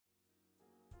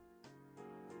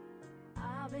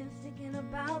I've been thinking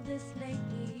about this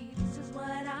lately. This is what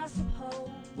I suppose.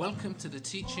 Welcome to the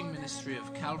teaching ministry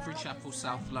of Calvary Chapel,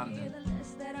 South London.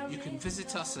 You can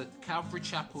visit us at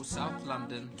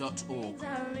calvarychapelsouthlondon.org.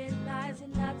 I realize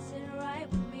it not sitting right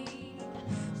with me.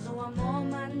 So I'm on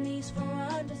my knees for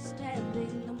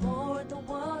understanding. The more of the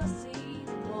world I see,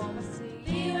 the more I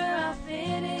see. Here I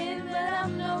fit in, but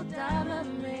I'm no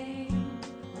diamond ring.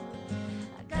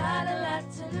 I got a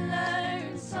lot to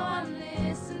learn, so I'm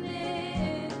listening.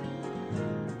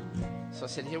 So I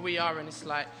said, here we are, and it's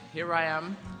like, here I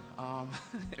am,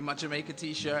 in my Jamaica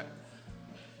t-shirt.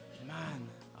 Man,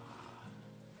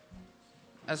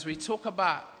 as we talk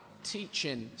about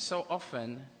teaching so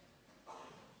often,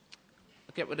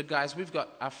 I get with the guys, we've got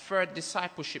our third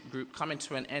discipleship group coming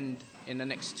to an end in the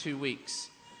next 2 weeks.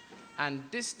 And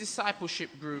this discipleship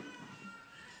group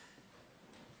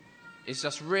is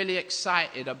just really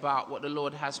excited about what the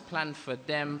Lord has planned for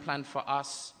them, planned for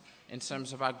us in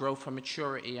terms of our growth and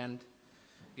maturity. And,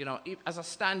 you know, as I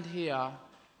stand here, I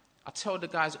tell the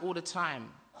guys all the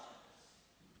time,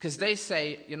 because they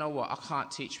say, you know what, I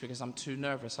can't teach because I'm too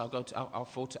nervous. I'll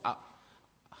falter up.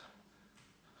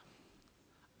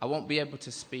 I won't be able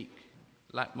to speak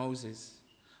like Moses.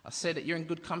 I say that you're in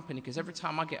good company because every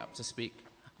time I get up to speak,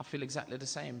 I feel exactly the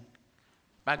same.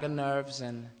 Bag of nerves.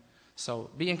 And so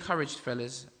be encouraged,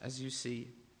 fellas, as you see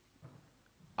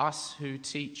us who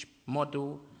teach,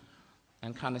 model,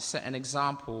 and kind of set an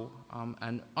example.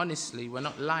 And honestly, we're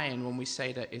not lying when we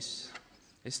say that it's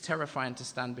terrifying to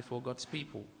stand before God's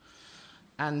people.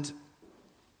 And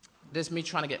there's me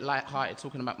trying to get lighthearted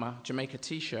talking about my Jamaica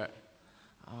t-shirt.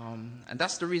 And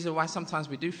that's the reason why sometimes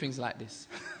we do things like this,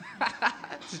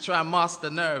 to try and mask the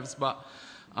nerves. But,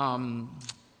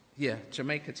 yeah,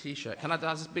 Jamaica t-shirt. Can I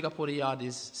just big up all the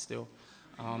yardies still?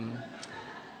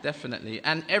 Definitely.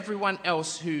 And everyone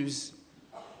else who's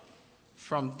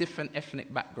from different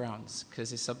ethnic backgrounds,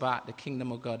 because it's about the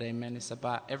kingdom of God, amen. It's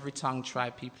about every tongue,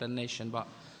 tribe, people, and nation. But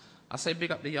I say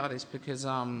big up the yardies because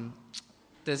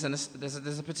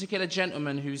there's a particular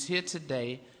gentleman who's here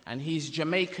today, and he's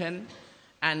Jamaican,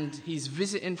 and he's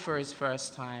visiting for his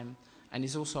first time, and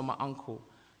he's also my uncle.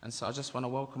 And so I just want to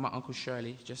welcome my Uncle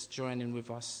Shirley, just joining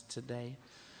with us today.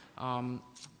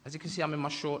 As you can see, I'm in my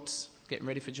shorts, getting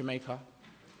ready for Jamaica.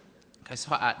 It's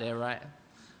hot out there, right?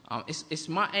 It's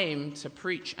my aim to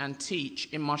preach and teach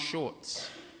in my shorts.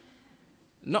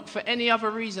 Not for any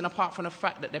other reason apart from the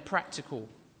fact that they're practical.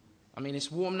 I mean, it's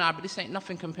warm now, but this ain't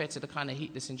nothing compared to the kind of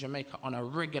heat that's in Jamaica on a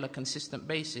regular, consistent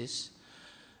basis.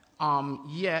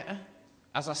 Yet,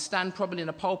 as I stand probably in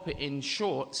a pulpit in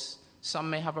shorts, some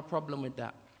may have a problem with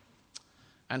that.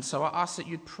 And so I ask that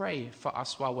you'd pray for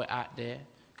us while we're out there,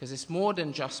 because it's more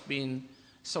than just being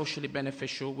socially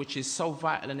beneficial, which is so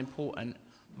vital and important,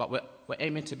 but we're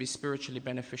aiming to be spiritually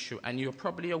beneficial. And you're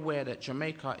probably aware that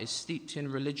Jamaica is steeped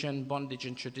in religion, bondage,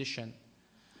 and tradition.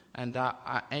 And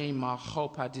our aim, our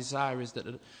hope, our desire is that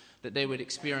they would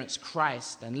experience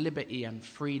Christ and liberty and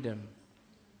freedom.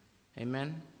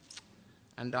 Amen?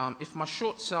 And if my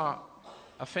shorts are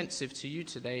offensive to you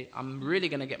today, I'm really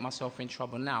going to get myself in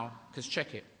trouble now, because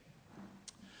check it.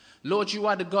 Lord, you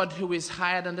are the God who is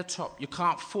higher than the top. You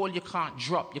can't fall, you can't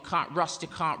drop, you can't rust, you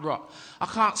can't rot. I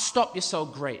can't stop, you're so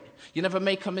great. You never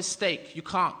make a mistake, you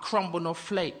can't crumble nor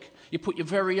flake. You put your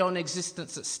very own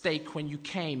existence at stake when you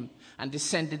came and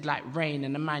descended like rain,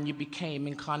 and the man you became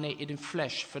incarnated in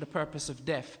flesh for the purpose of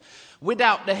death.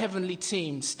 Without the heavenly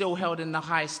team, still held in the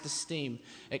highest esteem,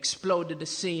 exploded the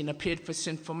scene, appeared for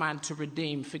sinful man to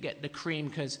redeem. Forget the cream,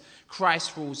 because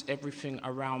Christ rules everything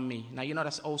around me. Now, you know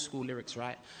that's old school lyrics,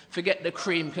 right? Forget the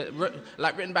cream,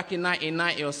 like written back in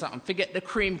 1990 or something. Forget the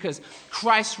cream, because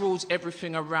Christ rules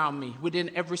everything around me, within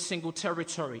every single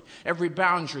territory, every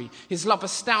boundary. His love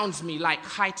astounds me like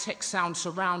high-tech sound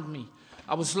surround me.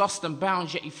 I was lost and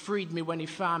bound, yet he freed me when he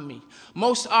found me.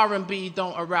 Most R&B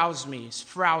don't arouse me. It's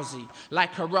frowsy.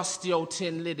 Like a rusty old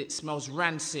tin lid, it smells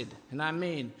rancid. And I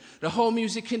mean, the whole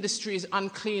music industry is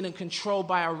unclean and controlled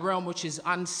by a realm which is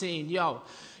unseen. Yo,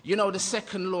 you know the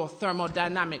second law,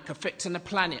 thermodynamic, affecting the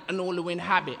planet and all who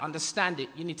inhabit. Understand it,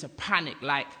 you need to panic.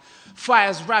 Like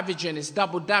fire's ravaging, it's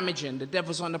double damaging. The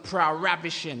devil's on the prowl,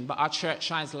 ravishing, but our church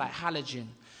shines like halogen.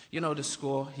 You know the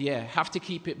score, yeah. Have to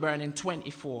keep it burning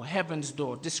 24. Heaven's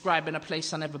door, describing a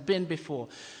place I've never been before.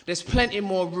 There's plenty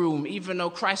more room, even though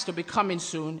Christ will be coming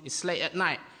soon. It's late at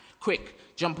night. Quick,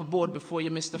 jump aboard before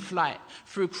you miss the flight.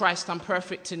 Through Christ, I'm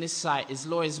perfect in his sight. His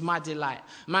law is my delight.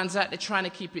 Man's out there trying to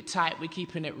keep it tight. We're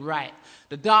keeping it right.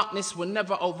 The darkness will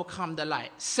never overcome the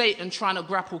light. Satan trying to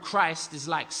grapple Christ is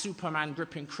like Superman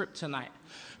gripping kryptonite.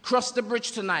 Cross the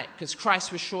bridge tonight, because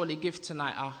Christ will surely give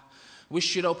tonight.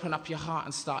 wish you'd open up your heart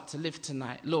and start to live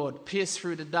tonight. Lord, pierce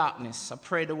through the darkness. I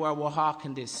pray the world will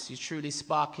hearken this. You truly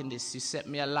sparking this. You set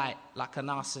me alight like an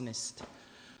arsonist.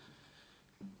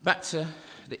 Back to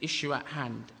the issue at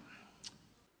hand.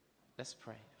 Let's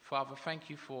pray. Father, thank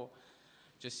you for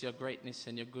just your greatness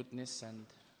and your goodness and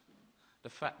the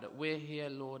fact that we're here,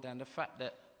 Lord, and the fact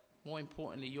that, more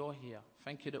importantly, you're here.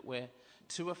 Thank you that where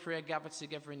 2 or 3 are gathered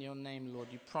together in your name, Lord,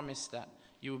 you promised that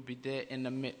you would be there in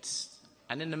the midst.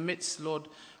 And in the midst, Lord,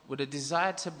 with a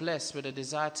desire to bless, with a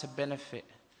desire to benefit.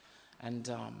 And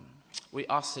we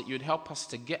ask that you'd help us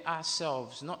to get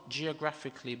ourselves, not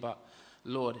geographically, but,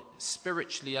 Lord,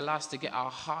 spiritually, allow us to get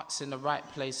our hearts in the right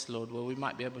place, Lord, where we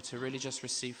might be able to really just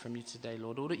receive from you today,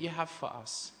 Lord, all that you have for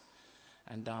us.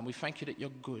 And we thank you that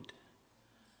you're good.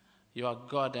 You are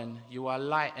God and you are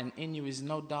light, and in you is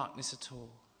no darkness at all.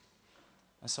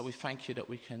 And so we thank you that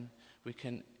we can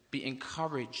be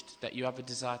encouraged that you have a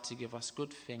desire to give us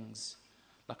good things,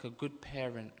 like a good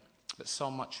parent, but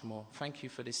so much more. Thank you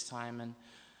for this time, and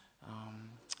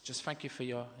just thank you for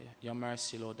your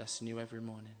mercy, Lord, that's new every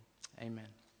morning. Amen.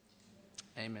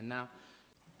 Amen. Now,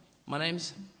 my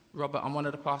name's Robert. I'm one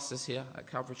of the pastors here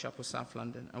at Calvary Chapel, South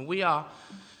London, and we are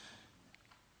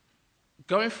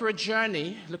going through a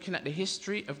journey looking at the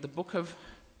history of the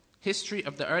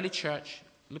early church,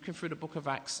 looking through the book of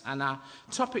Acts. And our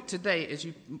topic today, as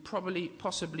you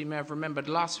possibly may have remembered,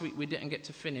 last week we didn't get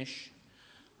to finish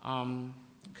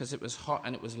because it was hot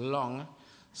and it was long.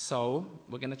 So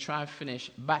we're going to try and finish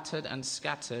Battered and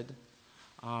Scattered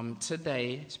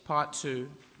today. It's part 2,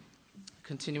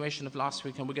 continuation of last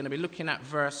week. And we're going to be looking at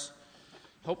verse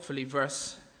 1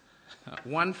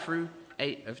 through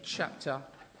 8 of chapter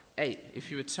 8. If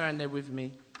you would turn there with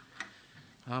me,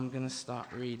 I'm going to start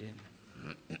reading.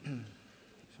 If I can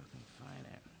find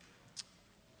it.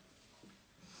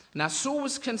 Now Saul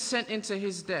was consenting to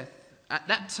his death. At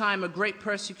that time a great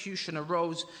persecution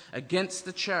arose against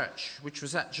the church, which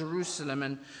was at Jerusalem,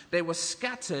 and they were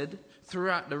scattered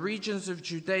throughout the regions of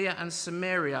Judea and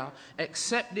Samaria,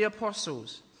 except the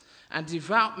apostles. And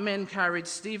devout men carried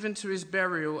Stephen to his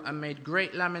burial and made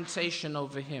great lamentation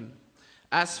over him.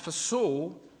 As for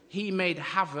Saul, he made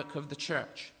havoc of the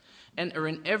church,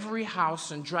 entering every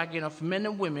house and dragging off men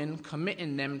and women,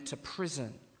 committing them to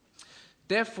prison.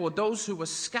 Therefore, those who were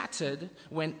scattered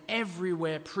went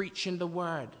everywhere preaching the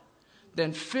word.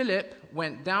 Then Philip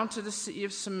went down to the city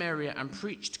of Samaria and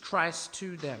preached Christ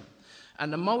to them.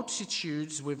 And the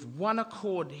multitudes with one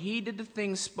accord heeded the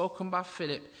things spoken by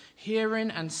Philip,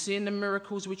 hearing and seeing the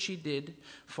miracles which he did.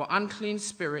 For unclean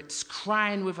spirits,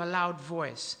 crying with a loud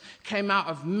voice, came out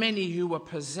of many who were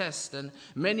possessed, and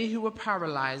many who were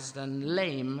paralyzed and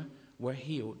lame were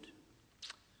healed.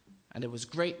 And there was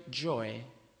great joy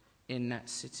in that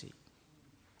city.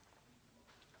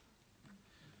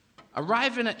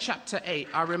 Arriving at chapter 8,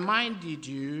 I reminded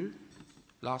you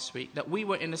last week that we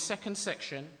were in the second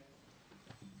section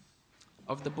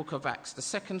of the book of Acts, the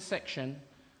second section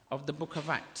of the book of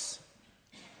Acts.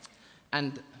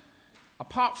 And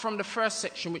apart from the first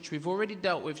section, which we've already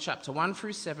dealt with, chapter 1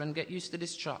 through 7, get used to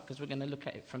this chart because we're going to look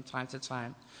at it from time to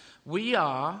time. We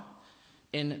are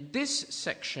in this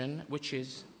section, which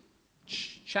is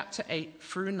chapter 8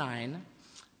 through 9,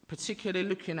 particularly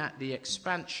looking at the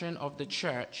expansion of the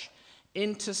church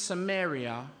into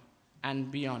Samaria and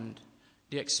beyond.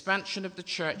 The expansion of the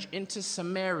church into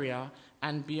Samaria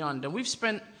and beyond. And we've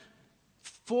spent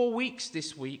 4 weeks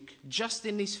this week just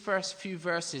in these first few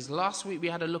verses. Last week we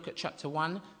had a look at chapter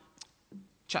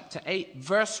 8,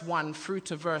 verse 1 through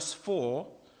to verse 4.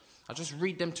 I'll just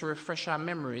read them to refresh our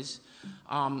memories.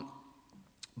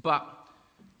 But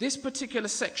this particular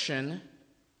section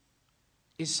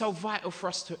is so vital for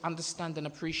us to understand and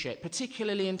appreciate,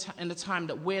 particularly in the time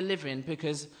that we're living,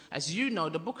 because, as you know,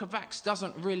 the book of Acts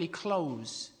doesn't really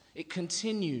close. It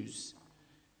continues.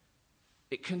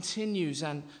 It continues,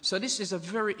 and so this is a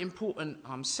very important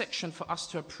section for us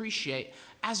to appreciate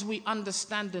as we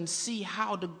understand and see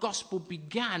how the gospel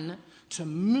began to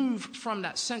move from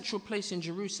that central place in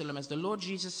Jerusalem, as the Lord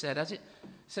Jesus said, as it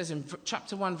says in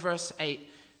chapter 1, verse 8,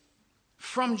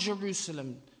 from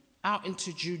Jerusalem out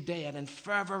into Judea, then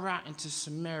further out into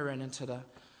Samaria and into the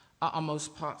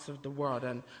uttermost parts of the world.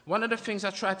 And one of the things I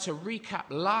tried to recap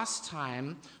last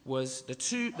time was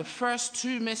the first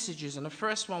 2 messages, and the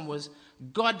first one was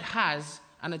God has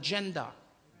an agenda.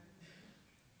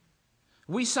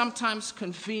 We sometimes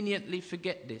conveniently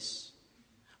forget this.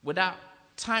 Without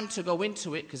time to go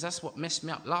into it, because that's what messed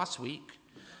me up last week,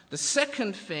 the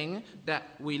second thing that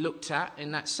we looked at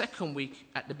in that second week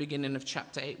at the beginning of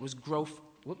chapter 8 was growth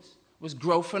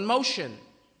and motion.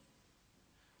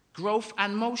 Growth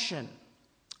and motion.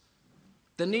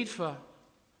 The need for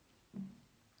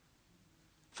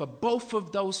for both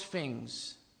of those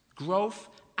things, growth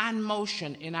and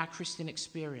motion in our Christian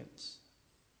experience.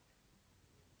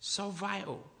 So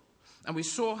vital. And we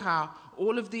saw how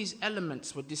all of these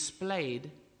elements were displayed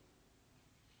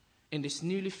in this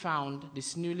newly found,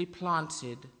 this newly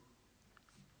planted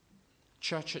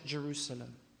church at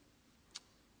Jerusalem.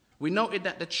 We noted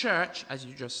that the church, as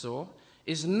you just saw,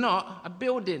 is not a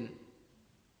building,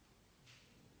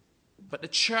 but the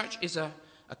church is a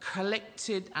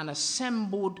collected and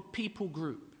assembled people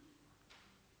group.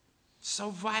 So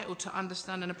vital to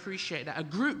understand and appreciate that. A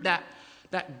group that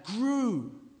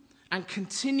grew and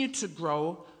continued to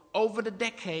grow over the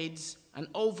decades and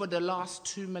over the last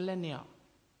 2 millennia.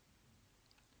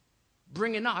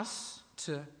 Bringing us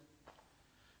to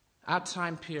our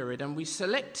time period. And we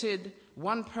selected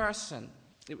one person.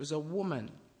 It was a woman.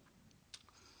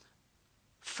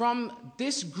 From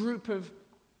this group of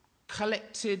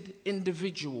collected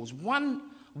individuals, one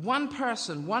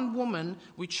person, one woman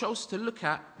I chose to look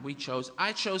at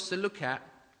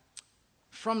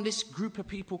from this group of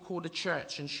people called the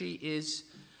church, and she is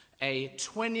a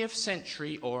 20th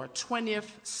century or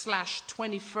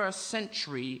 20th/21st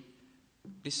century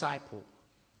disciple,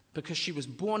 because she was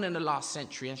born in the last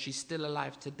century and she's still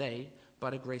alive today by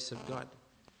the grace of God.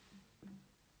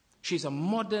 She's a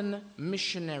modern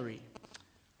missionary.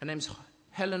 Her name's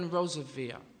Helen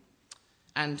Roosevelt.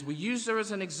 And we use her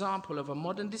as an example of a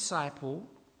modern disciple.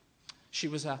 She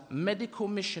was a medical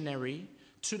missionary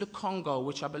to the Congo,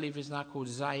 which I believe is now called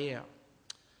Zaire.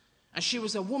 And she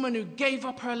was a woman who gave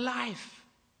up her life.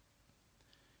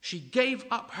 She gave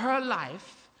up her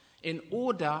life in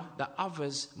order that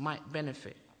others might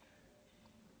benefit.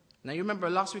 Now, you remember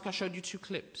last week I showed you 2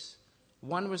 clips.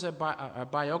 One was a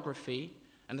biography,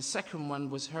 and the second one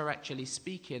was her actually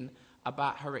speaking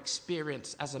about her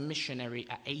experience as a missionary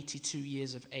at 82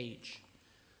 years of age.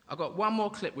 I got one more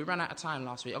clip. We ran out of time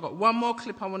last week. I got one more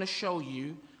clip I want to show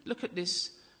you. Look at this.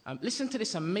 Listen to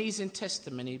this amazing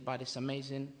testimony by this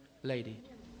amazing lady.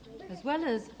 As well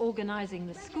as organising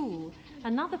the school,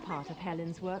 another part of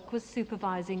Helen's work was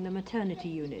supervising the maternity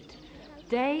unit.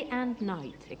 Day and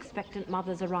night, expectant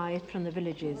mothers arrived from the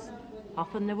villages.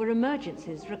 Often there were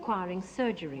emergencies requiring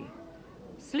surgery.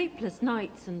 Sleepless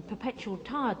nights and perpetual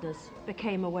tiredness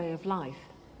became a way of life.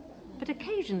 But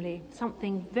occasionally,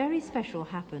 something very special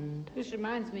happened. This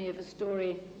reminds me of a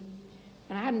story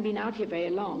when I hadn't been out here very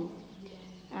long.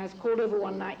 I was called over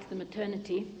one night to the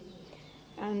maternity,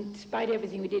 and despite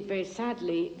everything we did, very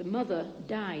sadly, the mother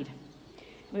died.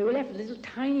 We were left with a little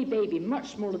tiny baby,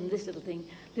 much smaller than this little thing,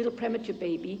 little premature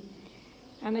baby.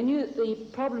 And I knew that the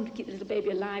problem to keep the little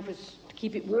baby alive was to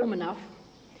keep it warm enough.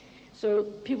 So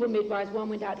people, midwives, one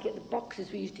went out to get the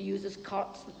boxes we used to use as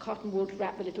cots, the cotton wool to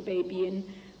wrap the little baby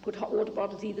in, put hot water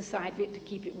bottles either side of it to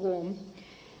keep it warm.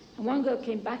 And one girl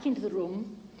came back into the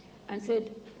room and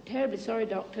said, "Terribly sorry,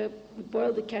 doctor, we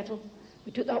boiled the kettle,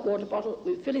 we took the hot water bottle,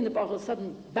 we were filling the bottle,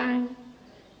 sudden bang,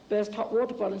 burst hot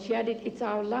water bottle." And she added, "It's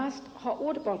our last hot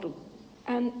water bottle."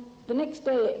 And the next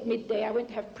day at midday I went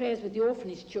to have prayers with the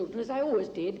orphanage children, as I always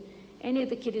did. Any of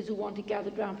the kiddies who wanted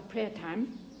gathered round for prayer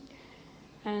time.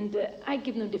 And I'd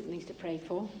given them different things to pray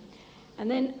for. And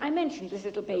then I mentioned this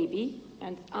little baby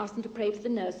and asked them to pray for the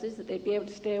nurses, that they'd be able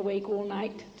to stay awake all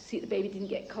night to see that the baby didn't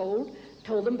get cold.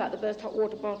 Told them about the burst hot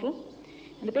water bottle.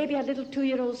 And the baby had a little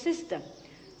 2-year-old sister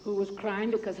who was crying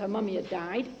because her mummy had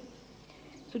died.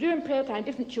 So during prayer time,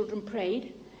 different children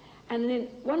prayed. And then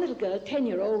one little girl,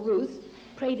 10-year-old Ruth,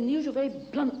 prayed in the usual very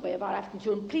blunt way of our African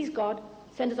children, "Please God,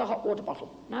 send us a hot water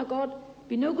bottle. Now God,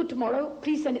 be no good tomorrow,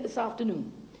 please send it this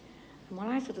afternoon." And while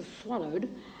I sort of swallowed,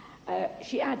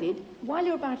 she added, "While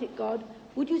you're about it, God,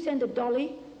 would you send a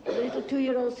dolly for the little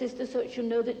 2-year-old sister so that she'll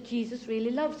know that Jesus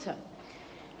really loves her?"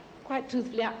 Quite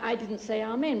truthfully, I didn't say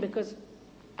amen because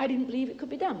I didn't believe it could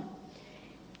be done.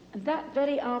 And that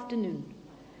very afternoon,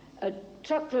 a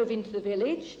truck drove into the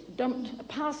village, dumped a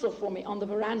parcel for me on the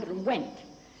veranda and went.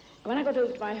 And when I got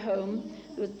over to my home,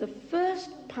 it was the first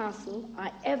parcel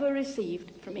I ever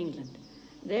received from England.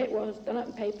 There it was, done up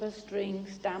in paper, string,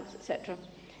 stamps, etc.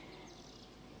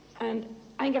 And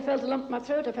I think I felt a lump in my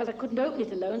throat. I felt I couldn't open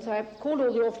it alone, so I called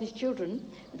all the orphanage children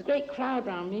with a great crowd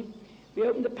round me. We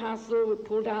opened the parcel, we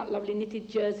pulled out lovely knitted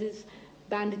jerseys,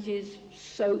 bandages,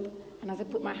 soap, and as I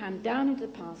put my hand down into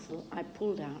the parcel, I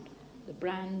pulled out the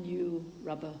brand new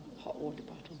rubber hot water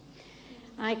bottle.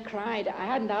 I cried. I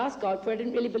hadn't asked God for it. I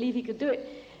didn't really believe he could do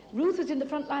it. Ruth was in the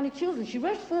front line of children. She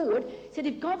rushed forward, said,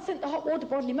 "If God sent the hot water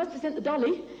bottle, he must have sent the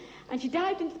dolly." And she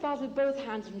dived into the parcel with both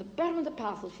hands. From the bottom of the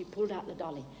parcel, she pulled out the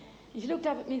dolly. And she looked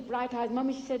up at me with bright eyes.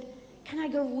 "Mummy," she said, "can I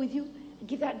go with you and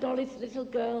give that dolly to the little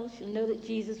girl? She'll know that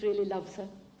Jesus really loves her."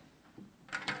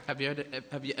 Have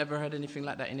you ever heard anything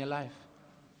like that in your life?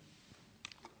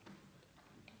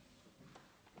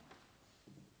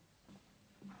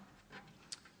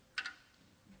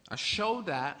 I show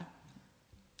that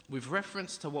with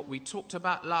reference to what we talked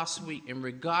about last week in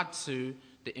regard to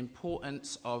the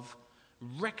importance of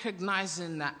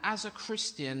recognizing that as a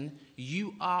Christian,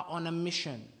 you are on a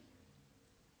mission.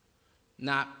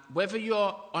 Now, whether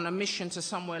you're on a mission to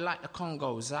somewhere like the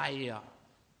Congo, Zaire,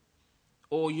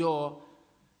 or you're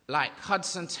like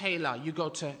Hudson Taylor, you go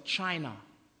to China.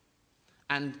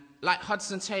 And like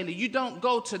Hudson Taylor, you don't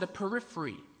go to the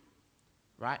periphery.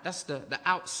 Right? That's the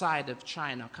outside of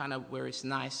China, kind of where it's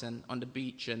nice and on the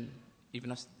beach, and even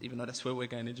though that's where we're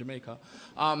going in Jamaica.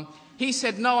 He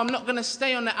said, no, I'm not going to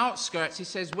stay on the outskirts. He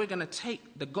says, we're going to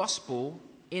take the gospel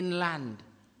inland.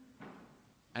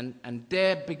 And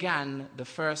there began the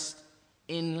first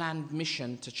inland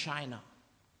mission to China.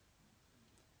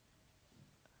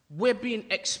 We're being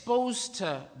exposed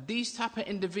to these type of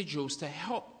individuals to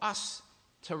help us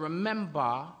to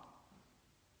remember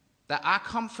that our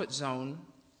comfort zone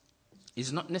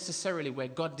is not necessarily where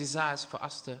God desires for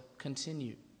us to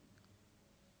continue.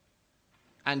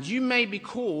 And you may be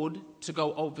called to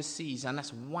go overseas, and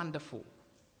that's wonderful.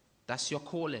 That's your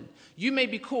calling. You may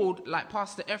be called, like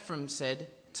Pastor Ephraim said,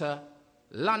 to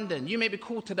London. You may be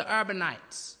called to the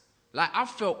urbanites. Like I've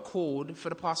felt called for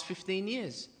the past 15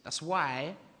 years. That's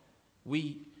why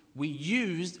we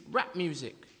used rap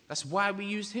music. That's why we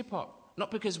used hip-hop.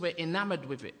 Not because we're enamored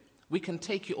with it. We can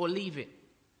take it or leave it.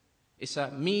 It's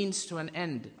a means to an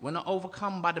end. We're not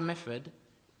overcome by the method,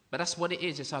 but that's what it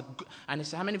is. How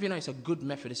many of you know it's a good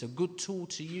method? It's a good tool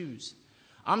to use.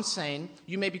 I'm saying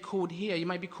you may be called here, you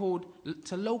may be called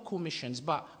to local missions,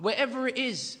 but wherever it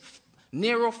is,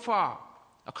 near or far,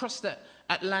 across the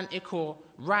Atlantic or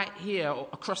right here or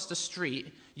across the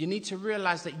street, you need to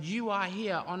realize that you are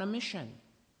here on a mission.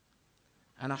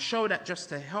 And I show that just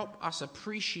to help us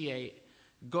appreciate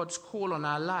God's call on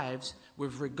our lives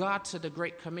with regard to the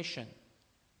Great Commission.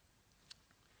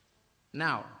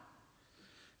 Now,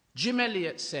 Jim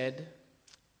Elliot said,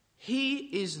 he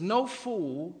is no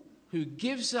fool who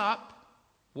gives up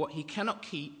what he cannot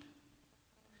keep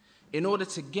in order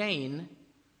to gain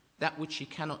that which he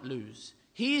cannot lose.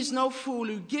 He is no fool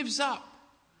who gives up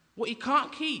what he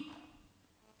can't keep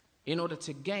in order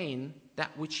to gain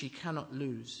that which he cannot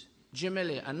lose. Jim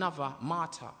Elliot, another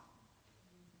martyr.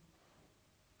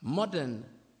 Modern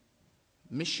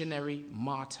missionary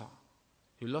martyr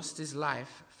who lost his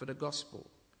life for the gospel.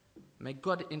 May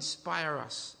God inspire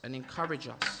us and encourage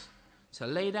us to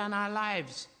lay down our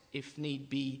lives, if need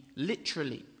be,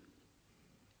 literally.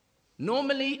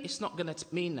 Normally, it's not going to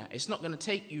mean that. It's not going to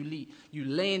take you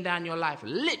laying down your life,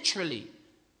 literally.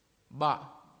 But,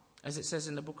 as it says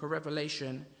in the book of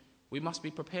Revelation, we must be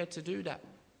prepared to do that.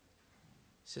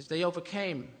 It says they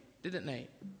overcame, didn't they?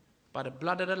 By the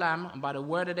blood of the Lamb and by the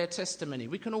word of their testimony.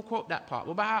 We can all quote that part.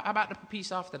 Well, how about the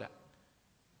piece after that?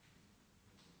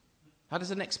 How does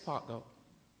the next part go?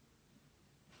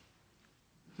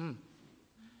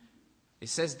 It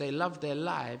says they loved their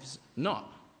lives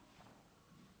not,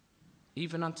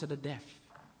 even unto the death.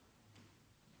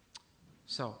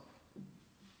 So,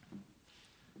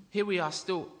 here we are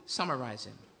still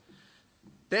summarizing.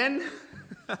 Then,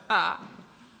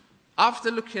 after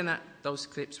looking at those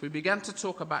clips, we began to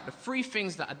talk about the three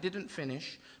things that I didn't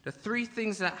finish, the three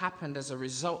things that happened as a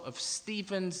result of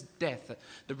Stephen's death,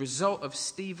 the result of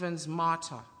Stephen's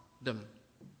martyrdom.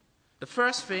 The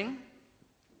first thing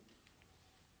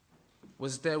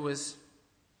was there was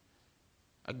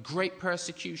a great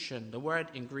persecution. The word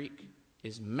in Greek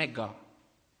is mega.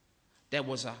 There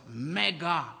was a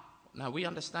mega. Now we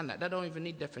understand that. That don't even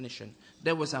need definition.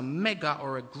 There was a mega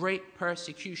or a great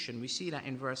persecution. We see that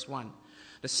in verse 1.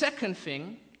 The second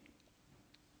thing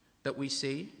that we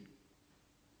see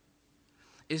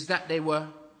is that they were,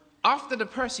 after the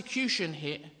persecution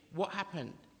hit, what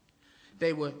happened?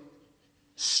 They were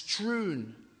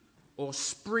strewn or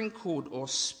sprinkled or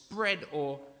spread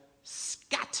or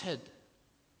scattered.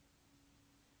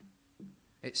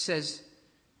 It says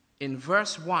in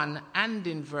verse 1 and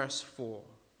in verse 4.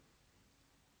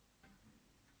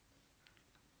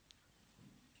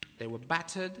 They were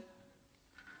battered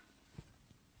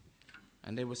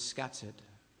and they were scattered.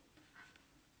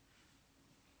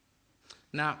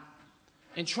 Now,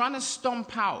 in trying to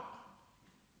stomp out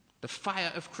the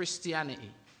fire of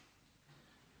Christianity,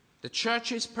 the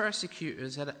church's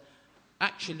persecutors had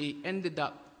actually ended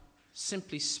up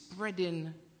simply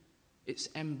spreading its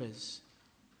embers.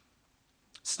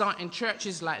 Starting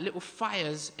churches like little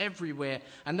fires everywhere,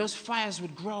 and those fires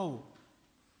would grow.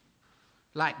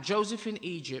 Like Joseph in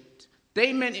Egypt,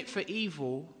 they meant it for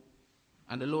evil,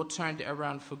 and the Lord turned it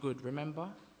around for good, remember?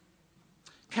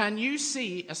 Can you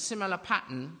see a similar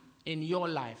pattern in your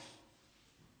life?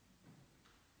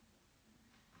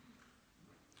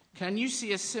 Can you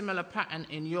see a similar pattern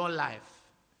in your life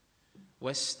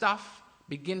where stuff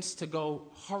begins to go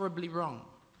horribly wrong?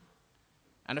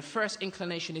 And the first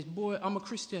inclination is, boy, I'm a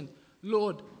Christian.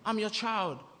 Lord, I'm your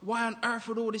child. Why on earth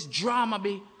would all this drama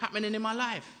be happening in my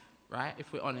life? Right,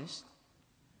 if we're honest.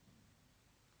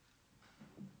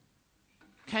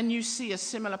 Can you see a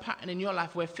similar pattern in your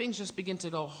life where things just begin to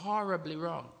go horribly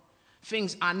wrong?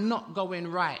 Things are not going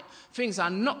right. Things are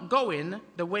not going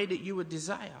the way that you would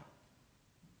desire.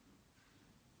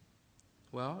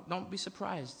 Well, don't be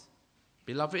surprised.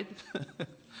 Beloved,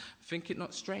 think it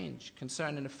not strange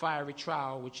concerning the fiery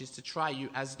trial which is to try you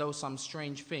as though some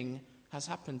strange thing has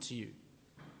happened to you.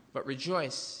 But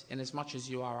rejoice inasmuch as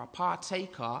you are a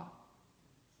partaker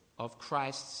of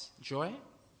Christ's joy.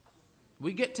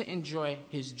 We get to enjoy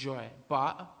his joy,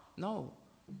 but no,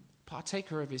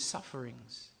 partaker of his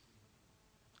sufferings,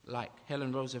 like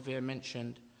Helen Roosevelt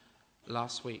mentioned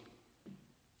last week.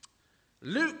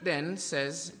 Luke then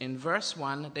says in verse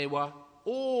 1, they were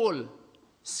all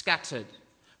scattered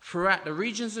throughout the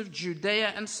regions of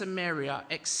Judea and Samaria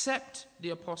except the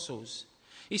apostles.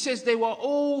 He says they were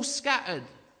all scattered.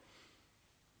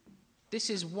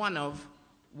 This is one of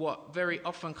what very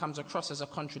often comes across as a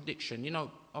contradiction. You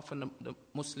know, often the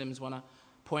Muslims want to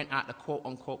point out the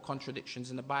quote-unquote contradictions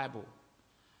in the Bible,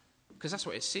 because that's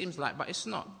what it seems like, but it's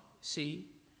not. See,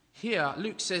 here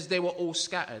Luke says they were all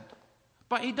scattered,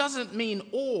 but he doesn't mean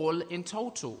all in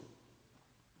total.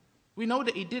 We know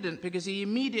that he didn't because he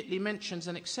immediately mentions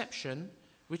an exception,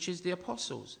 which is the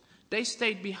apostles. They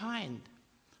stayed behind.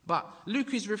 But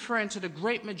Luke is referring to the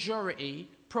great majority,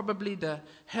 probably the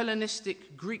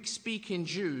Hellenistic Greek-speaking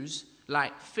Jews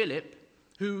like Philip,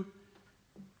 who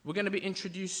we're going to be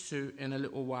introduced to in a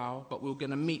little while, but we're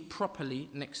going to meet properly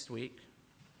next week.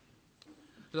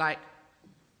 Like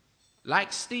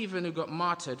Stephen, who got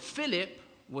martyred, Philip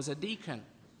was a deacon.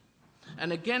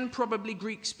 And again, probably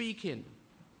Greek-speaking.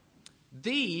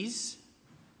 These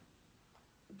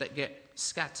that get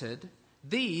scattered,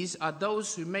 these are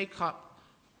those who make up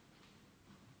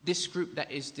this group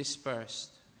that is dispersed.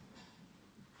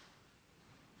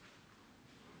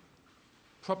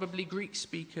 Probably Greek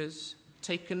speakers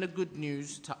taking the good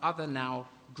news to other now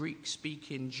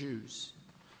Greek-speaking Jews.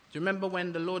 Do you remember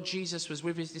when the Lord Jesus was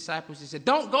with his disciples? He said,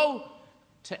 don't go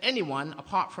to anyone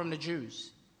apart from the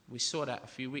Jews. We saw that a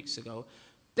few weeks ago.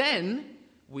 Then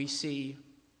we see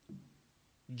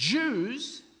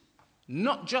Jews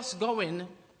not just going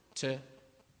to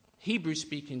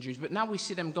Hebrew-speaking Jews, but now we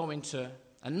see them going to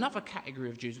another category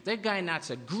of Jews. They're going now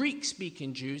to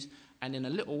Greek-speaking Jews, and in a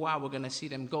little while we're going to see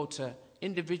them go to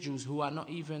individuals who are not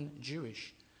even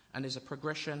Jewish. And there's a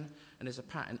progression and there's a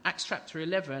pattern. Acts chapter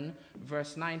 11,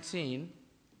 verse 19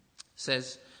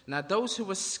 says, now those who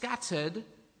were scattered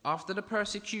after the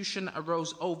persecution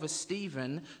arose over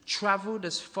Stephen traveled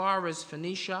as far as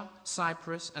Phoenicia,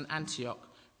 Cyprus, and Antioch,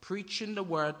 preaching the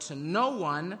word to no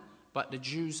one but the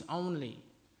Jews only.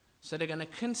 So they're going to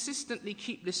consistently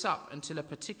keep this up until a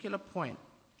particular point.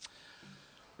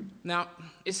 Now,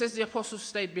 it says the apostles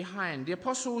stayed behind. The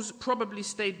apostles probably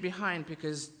stayed behind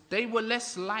because they were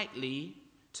less likely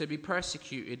to be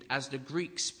persecuted as the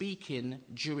Greek-speaking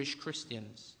Jewish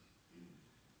Christians.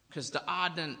 Because the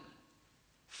ardent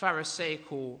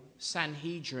Pharisaical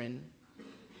Sanhedrin,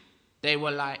 they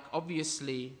were like,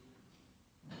 obviously,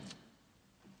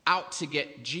 out to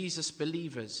get Jesus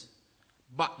believers.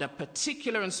 But the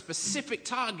particular and specific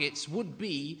targets would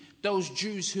be those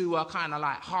Jews who are kind of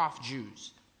like half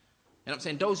Jews. You know what I'm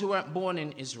saying? Those who weren't born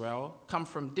in Israel, come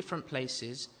from different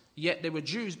places, yet they were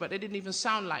Jews, but they didn't even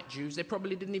sound like Jews. They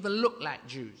probably didn't even look like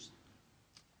Jews.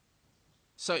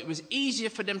 So it was easier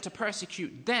for them to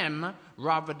persecute them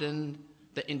rather than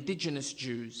the indigenous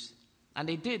Jews. And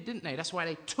they did, didn't they? That's why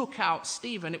they took out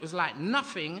Stephen. It was like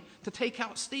nothing to take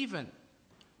out Stephen,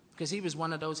 because he was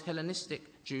one of those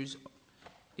Hellenistic Jews,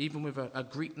 even with a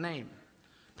Greek name.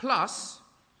 Plus,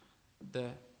 the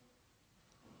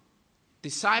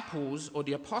disciples or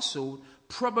the apostle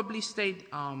probably stayed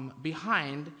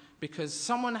behind because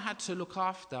someone had to look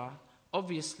after,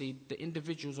 obviously, the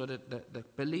individuals or the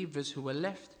believers who were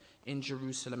left in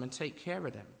Jerusalem and take care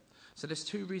of them. So there's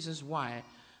two reasons why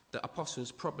the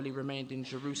apostles probably remained in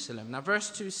Jerusalem. Now,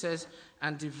 verse 2 says,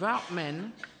 and devout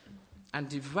men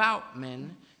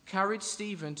carried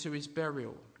Stephen to his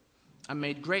burial and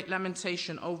made great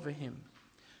lamentation over him.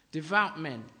 Devout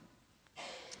men.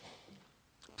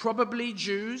 Probably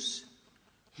Jews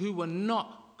who were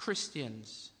not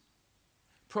Christians.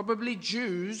 Probably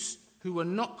Jews who were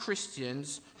not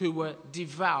Christians, who were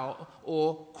devout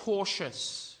or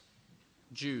cautious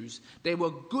Jews. They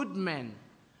were good men,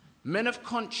 men of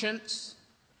conscience,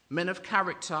 men of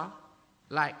character,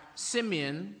 like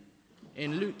Simeon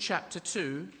in Luke chapter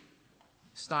 2,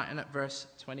 starting at verse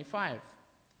 25.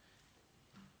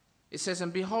 It says,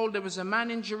 "And behold, there was a man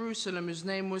in Jerusalem whose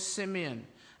name was Simeon.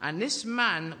 And this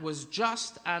man was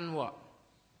just and" what?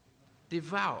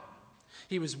 Devout.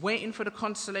 He was waiting for the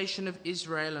consolation of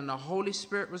Israel, and the Holy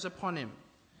Spirit was upon him.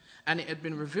 And it had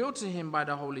been revealed to him by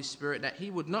the Holy Spirit that he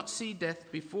would not see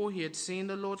death before he had seen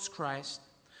the Lord's Christ.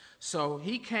 So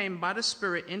he came by the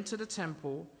Spirit into the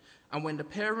temple, and when the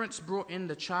parents brought in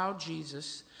the child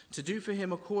Jesus to do for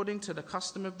him according to the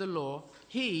custom of the law,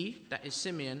 he, that is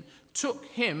Simeon, took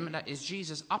him, that is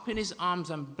Jesus, up in his arms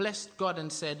and blessed God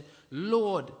and said,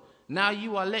 "Lord, now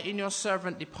you are letting your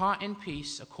servant depart in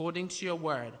peace according to your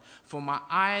word, for my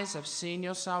eyes have seen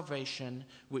your salvation,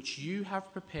 which you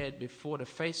have prepared before the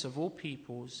face of all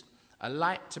peoples, a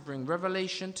light to bring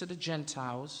revelation to the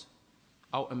Gentiles,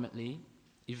 ultimately,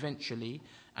 eventually,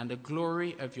 and the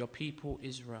glory of your people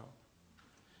Israel."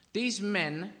 These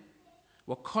men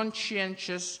were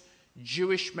conscientious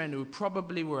Jewish men who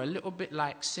probably were a little bit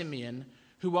like Simeon,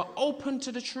 who were open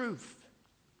to the truth,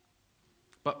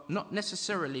 but not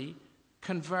necessarily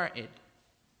converted.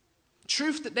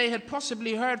 Truth that they had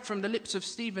possibly heard from the lips of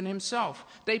Stephen himself.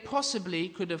 They possibly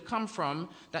could have come from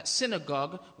that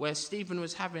synagogue where Stephen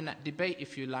was having that debate,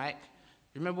 if you like.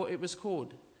 Remember what it was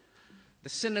called? The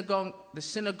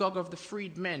synagogue of the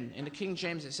freedmen. In the King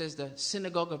James it says the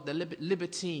synagogue of the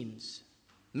libertines.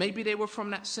 Maybe they were from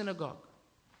that synagogue.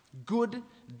 Good,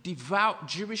 devout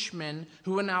Jewish men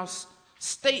who were now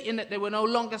stating that they were no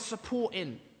longer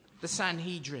supporting the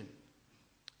Sanhedrin,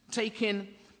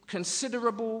 taking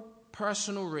considerable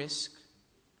personal risk,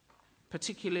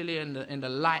 particularly in the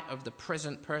light of the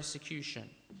present persecution.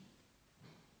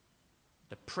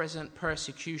 The present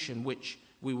persecution, which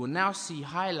we will now see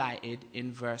highlighted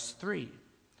in verse 3.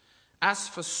 As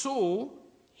for Saul,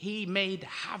 he made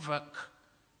havoc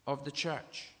of the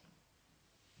church.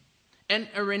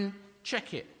 Entering,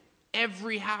 check it,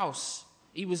 every house.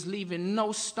 He was leaving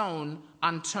no stone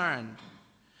unturned.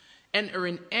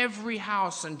 Entering every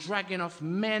house and dragging off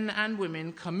men and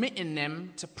women, committing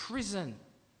them to prison.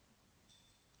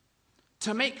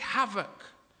 To make havoc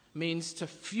means to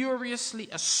furiously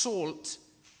assault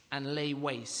and lay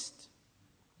waste.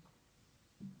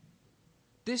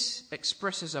 This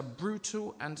expresses a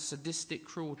brutal and sadistic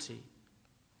cruelty.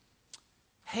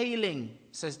 Hailing,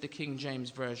 says the King James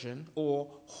Version,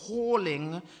 or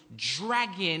hauling,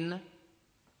 dragging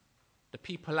the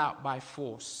people out by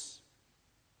force.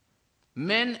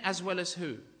 Men as well as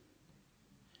who?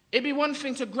 It'd be one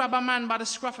thing to grab a man by the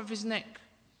scruff of his neck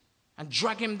and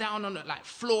drag him down on it, like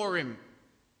floor him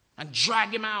and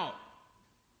drag him out.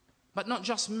 But not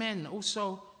just men,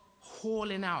 also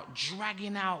hauling out,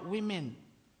 dragging out women,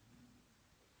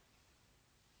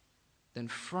 then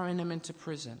throwing them into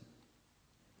prison.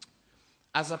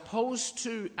 As opposed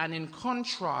to, and in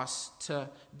contrast to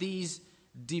these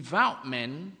devout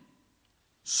men,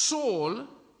 Saul,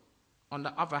 on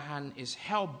the other hand, is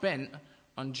hell-bent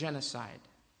on genocide.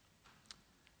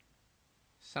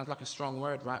 Sounds like a strong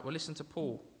word, right? Well, listen to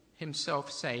Paul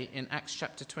himself say in Acts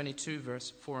chapter 22, verse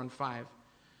 4 and 5,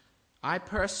 "I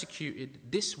persecuted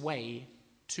this way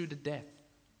to the death,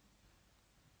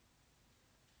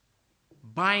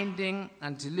 binding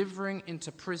and delivering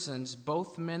into prisons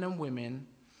both men and women,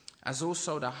 as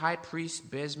also the high priest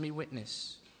bears me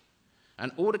witness,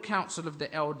 and all the council of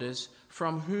the elders,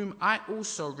 from whom I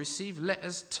also received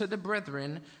letters to the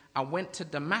brethren. I went to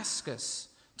Damascus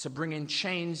to bring in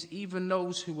chains even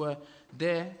those who were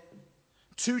there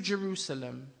to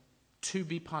Jerusalem to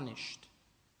be punished."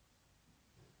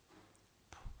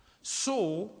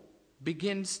 Saul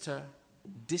begins to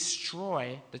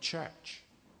destroy the church.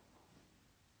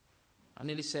 I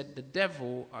nearly said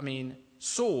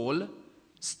Saul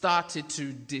started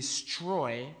to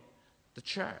destroy the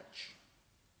church.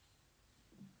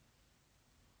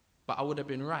 But I would have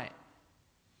been right.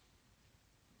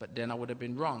 But then I would have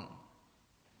been wrong.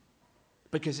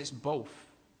 Because it's both.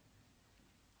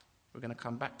 We're going to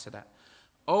come back to that.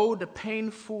 Oh, the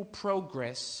painful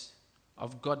progress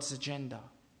of God's agenda.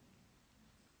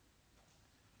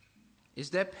 Is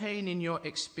there pain in your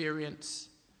experience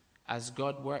as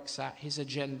God works out his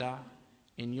agenda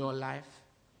in your life?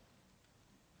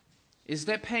 Is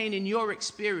there pain in your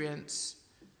experience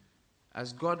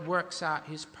as God works out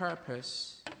his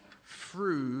purpose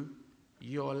through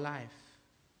your life?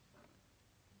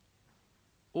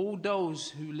 All those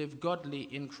who live godly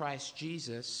in Christ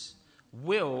Jesus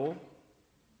will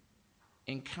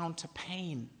encounter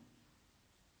pain,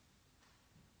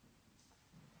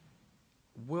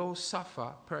 will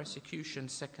suffer persecution,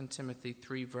 2 Timothy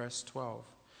 3 verse 12.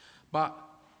 But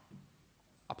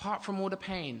apart from all the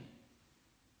pain,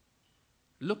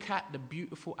 look at the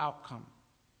beautiful outcome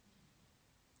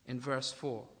in verse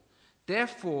 4.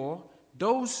 Therefore,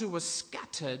 those who were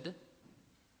scattered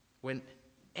went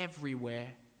everywhere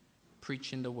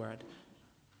preaching the word.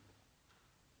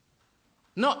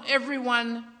 Not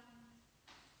everyone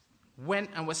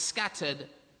went and was scattered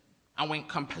and went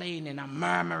complaining and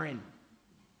murmuring.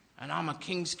 And I'm a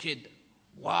king's kid.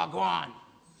 Wagwan.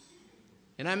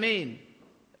 You know what I mean?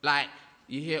 Like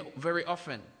you hear very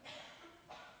often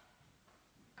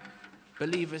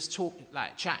believers talk,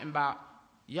 like chatting about,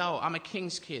 yo, I'm a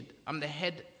king's kid. I'm the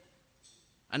head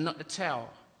and not the tail.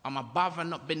 I'm above and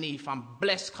not beneath. I'm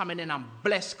blessed coming in. I'm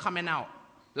blessed coming out.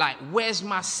 Like, where's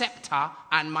my scepter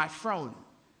and my throne?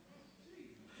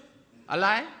 A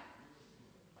lie?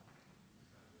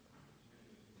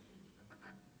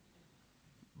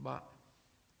 But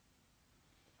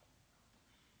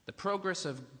the progress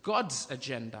of God's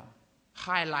agenda,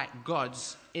 highlight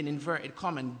God's, in inverted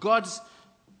commas, God's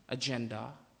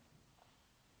agenda,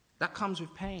 that comes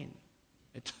with pain.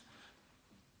 It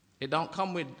don't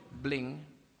come with bling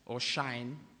or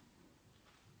shine.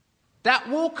 That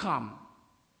will come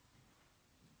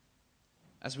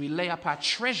as we lay up our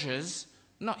treasures,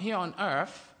 not here on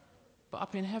earth, but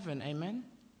up in heaven. Amen?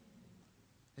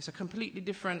 It's a completely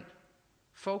different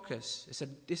focus.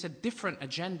 It's a different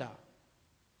agenda.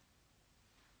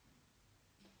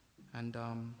 And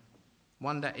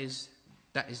one that is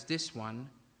this one,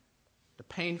 the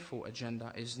painful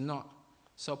agenda, is not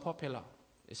so popular.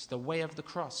 It's the way of the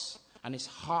cross, and it's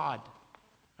hard,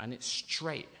 and it's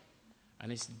straight,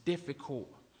 and it's difficult,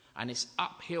 and it's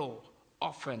uphill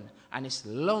often, and it's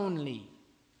lonely.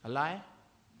 A lie?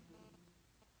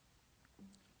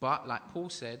 But like Paul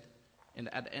said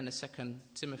at the end of 2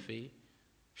 Timothy,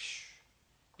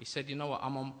 he said, you know what,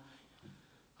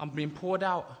 I'm being poured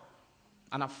out,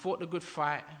 and I've fought the good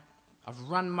fight, I've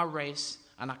run my race,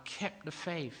 and I kept the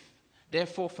faith.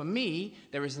 Therefore, for me,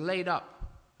 there is laid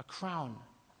up a crown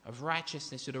of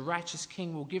righteousness that the righteous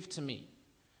king will give to me.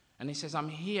 And he says, I'm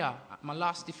here at my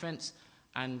last defense,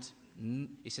 and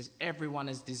he says, everyone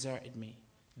has deserted me.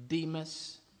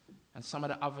 Demas and some of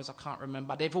the others I can't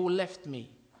remember, they've all left me.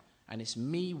 And it's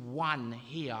me, one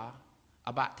here,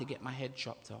 about to get my head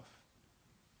chopped off.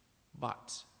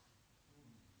 But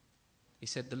he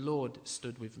said, the Lord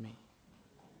stood with me.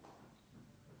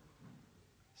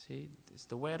 See, it's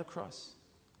the way of the cross.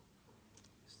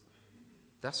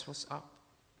 That's what's up.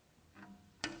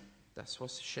 That's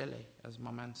what's Shelley, as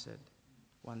my man said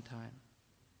one time.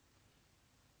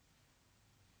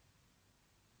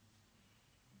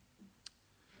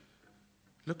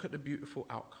 Look at the beautiful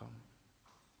outcome.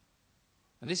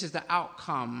 And this is the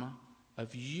outcome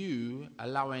of you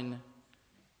allowing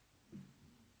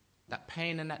that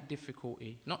pain and that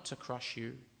difficulty not to crush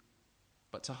you,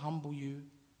 but to humble you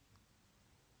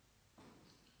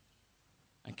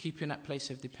and keep you in that place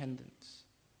of dependence.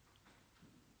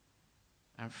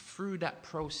 And through that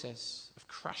process of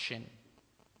crushing,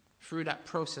 through that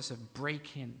process of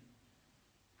breaking,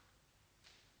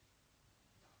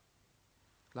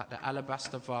 like the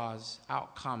alabaster vase,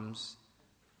 out comes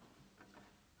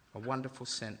a wonderful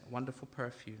scent, wonderful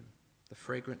perfume, the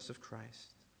fragrance of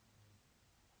Christ.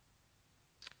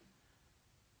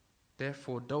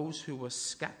 Therefore, those who were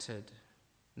scattered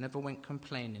never went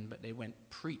complaining, but they went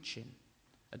preaching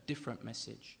a different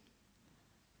message.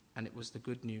 And it was the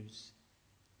good news,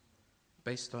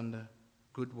 based on the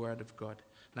good word of God.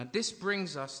 Now, this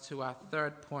brings us to our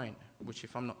third point, which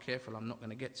if I'm not careful, I'm not going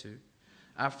to get to.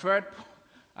 Our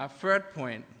third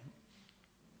point,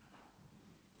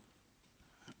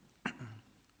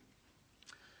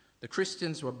 the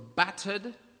Christians were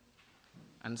battered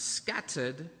and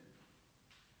scattered,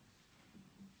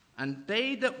 and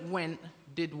they that went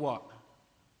did what?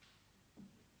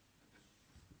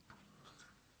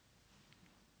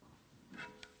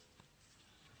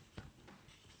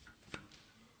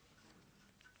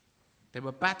 They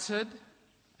were battered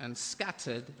and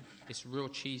scattered. It's real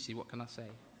cheesy, what can I say?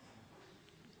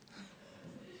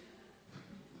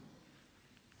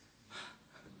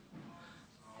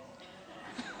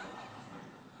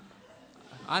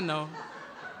 I know.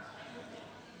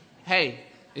 Hey,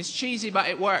 it's cheesy, but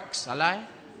it works. I lie.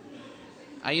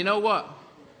 And you know what?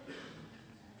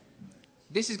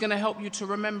 This is going to help you to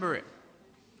remember it.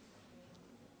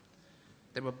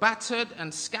 They were battered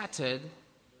and scattered,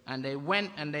 and they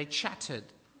went and they chattered.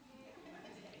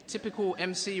 Typical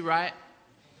MC, right?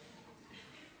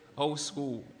 Old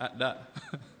school at that.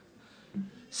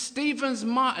 Stephen's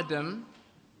martyrdom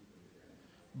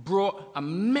brought a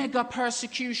mega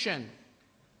persecution,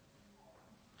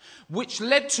 which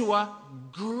led to a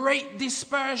great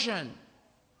dispersion.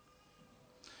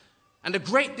 And the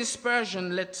great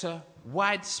dispersion led to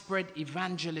widespread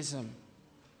evangelism.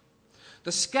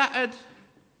 The scattered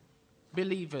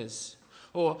believers,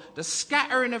 or the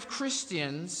scattering of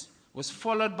Christians, was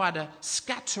followed by the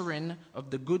scattering of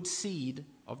the good seed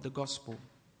of the gospel.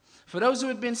 For those who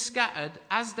had been scattered,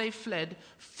 as they fled,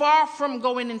 far from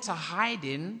going into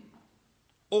hiding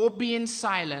or being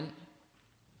silent,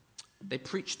 they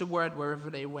preached the word wherever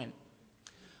they went.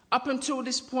 Up until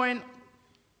this point,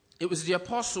 it was the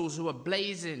apostles who were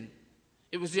blazing.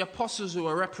 It was the apostles who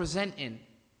were representing.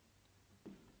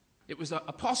 It was the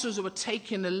apostles who were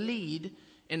taking the lead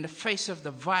in the face of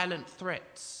the violent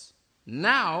threats.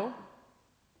 Now,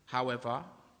 however,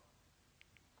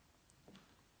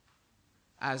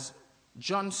 as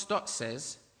John Stott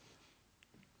says,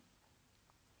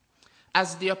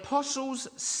 as the apostles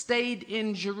stayed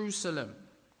in Jerusalem,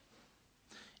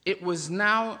 it was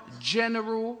now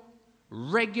general,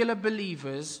 regular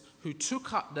believers who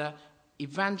took up the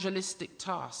evangelistic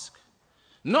task.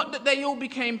 Not that they all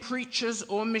became preachers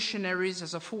or missionaries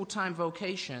as a full-time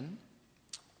vocation.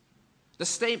 The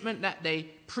statement that they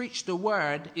preached the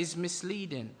word is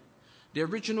misleading. The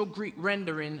original Greek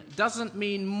rendering doesn't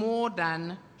mean more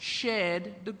than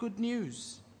shared the good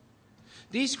news.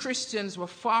 These Christians were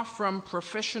far from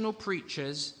professional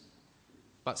preachers,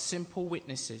 but simple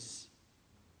witnesses.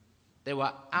 They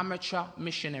were amateur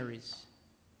missionaries.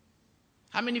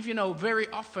 How many of you know very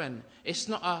often it's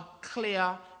not a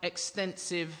clear,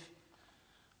 extensive,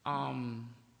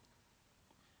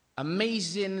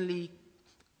 amazingly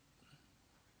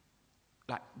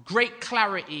great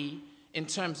clarity in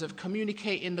terms of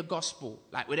communicating the gospel,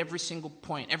 like with every single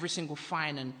point, every single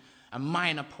fine and a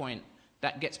minor point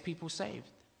that gets people saved.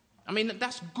 I mean,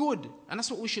 that's good, and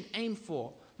that's what we should aim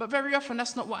for. But very often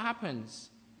that's not what happens.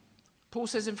 Paul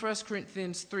says in 1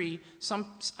 Corinthians 3,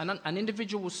 an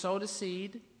individual will sow the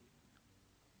seed,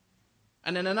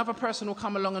 and then another person will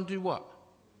come along and do what?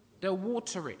 They'll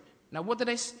water it. Now, what do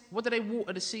they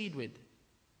water the seed with?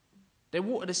 They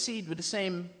water the seed with the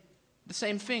same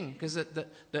thing, because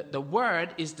the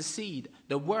word is the seed.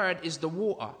 The word is the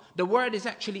water. The word is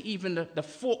actually even the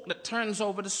fork that turns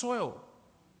over the soil.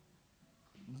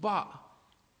 But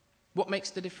what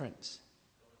makes the difference?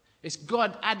 It's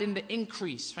God adding the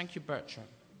increase. Thank you, Bertram.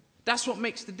 That's what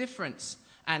makes the difference.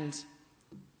 And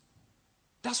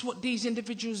that's what these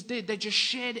individuals did. They just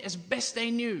shared it as best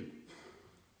they knew.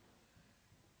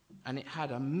 And it had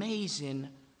amazingly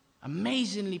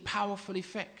powerful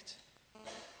effect.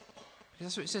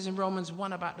 That's what it says in Romans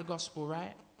 1 about the gospel,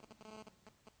 right?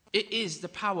 It is the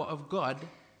power of God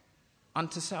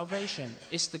unto salvation.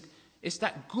 It's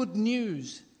that good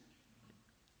news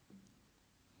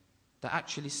that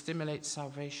actually stimulates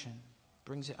salvation,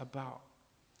 brings it about.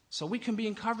 So we can be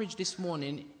encouraged this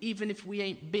morning, even if we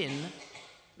ain't been,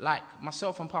 like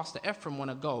myself and Pastor Ephraim want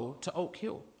to go to Oak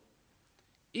Hill.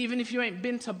 Even if you ain't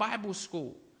been to Bible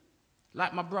school,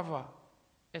 like my brother,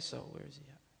 Esso, where is he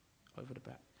at? Over the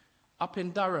back. Up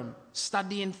in Durham,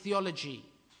 studying theology.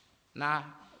 Now,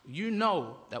 you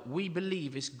know that we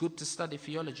believe it's good to study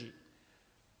theology.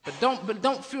 But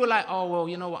don't feel like, oh, well,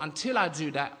 you know what, until I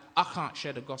do that, I can't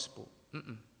share the gospel.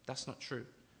 That's not true.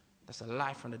 That's a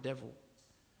lie from the devil.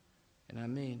 You know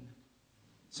what I mean?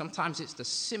 Sometimes it's the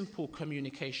simple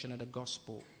communication of the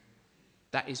gospel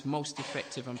that is most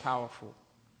effective and powerful.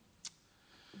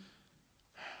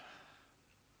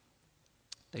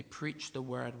 They preached the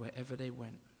word wherever they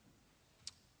went.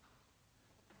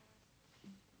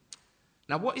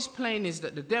 Now, what is plain is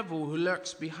that the devil, who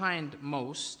lurks behind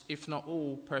most, if not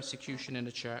all, persecution in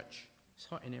the church. It's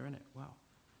hot in here, isn't it? Wow.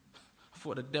 I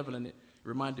thought the devil in it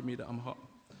reminded me that I'm hot.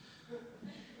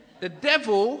 The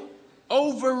devil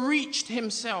overreached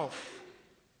himself.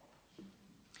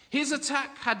 His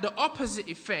attack had the opposite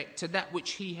effect to that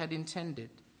which he had intended.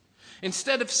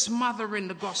 Instead of smothering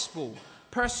the gospel,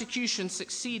 persecution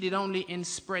succeeded only in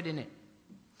spreading it.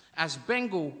 As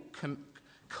Bengal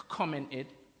commented,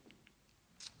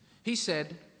 he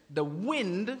said, the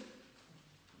wind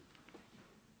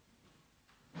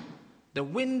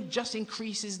just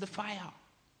increases the fire.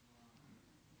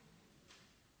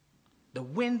 The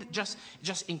wind just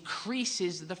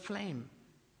increases the flame.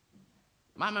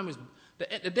 My man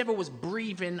the devil was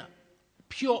breathing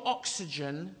pure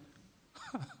oxygen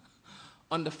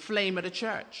on the flame of the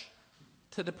church,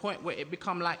 to the point where it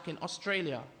become like in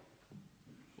Australia,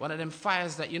 one of them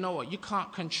fires that, you know what, you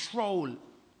can't control.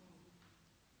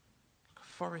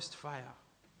 Forest fire.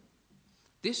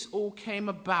 This all came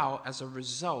about as a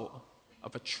result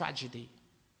of a tragedy,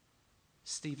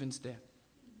 Stephen's death.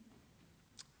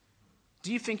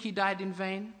 Do you think he died in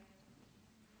vain?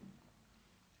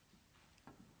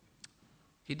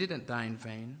 He didn't die in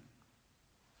vain.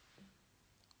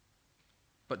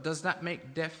 But does that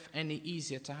make death any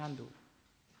easier to handle?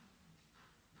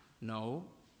 No.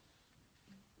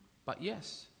 But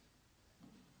yes.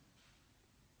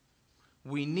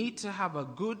 We need to have a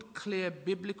good, clear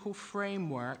biblical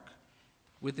framework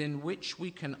within which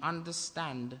we can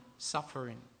understand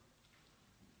suffering.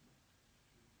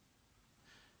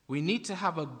 We need to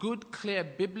have a good, clear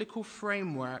biblical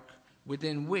framework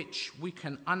within which we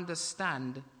can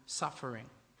understand suffering.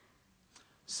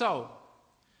 So,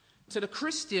 to the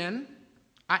Christian,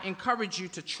 I encourage you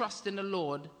to trust in the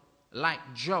Lord like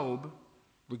Job,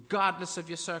 regardless of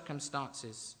your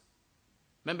circumstances.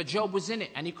 Remember, Job was in it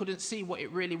and he couldn't see what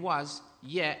it really was,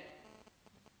 yet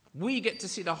we get to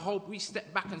see the whole, we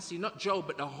step back and see not Job,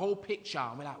 but the whole picture.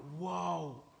 And we're like,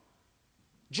 whoa.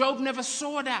 Job never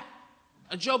saw that.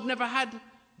 And Job never had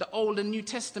the Old and New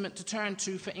Testament to turn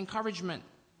to for encouragement.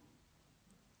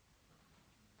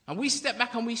 And we step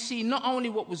back and we see not only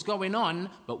what was going on,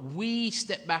 but we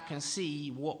step back and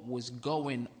see what was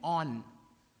going on.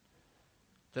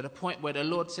 To the point where the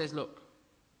Lord says, look,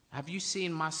 have you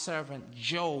seen my servant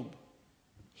Job?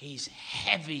 He's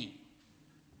heavy.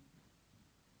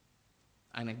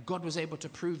 And then God was able to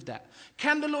prove that.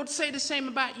 Can the Lord say the same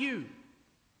about you?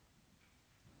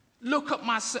 Look at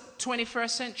my 21st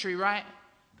century, right?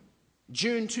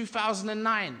 June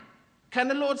 2009. Can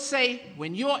the Lord say,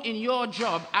 when you're in your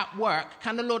job at work,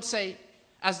 can the Lord say,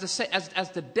 as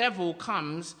the devil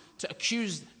comes to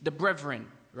accuse the brethren,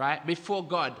 right, before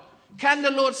God, can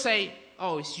the Lord say,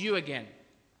 oh, it's you again?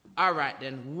 All right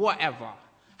then, whatever.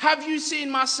 Have you seen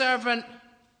my servant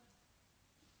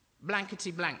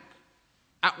blankety blank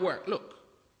at work? Look.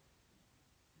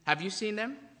 Have you seen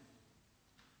them?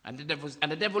 And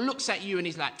the devil looks at you and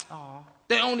he's like, oh,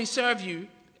 they only serve you.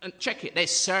 And check it, they're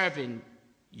serving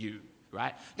you,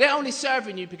 right? They're only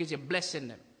serving you because you're blessing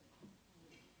them.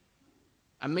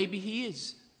 And maybe he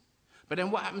is. But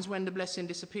then what happens when the blessing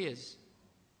disappears?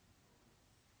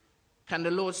 Can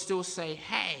the Lord still say,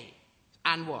 hey,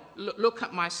 and what? Look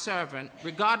at my servant,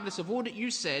 regardless of all that you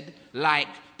said, like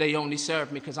they only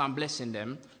serve me because I'm blessing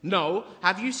them. No,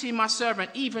 have you seen my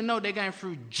servant, even though they're going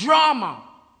through drama?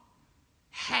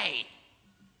 Hey.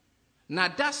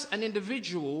 Now that's an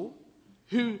individual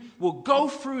who will go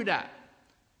through that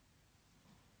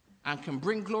and can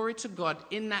bring glory to God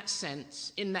in that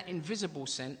sense, in that invisible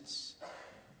sense.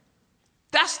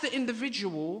 That's the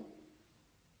individual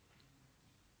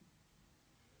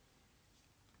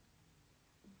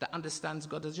that understands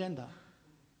God's agenda.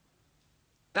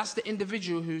 That's the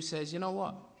individual who says, you know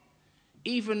what?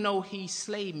 Even though he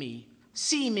slay me,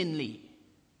 seemingly,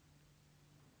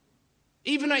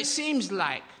 even though it seems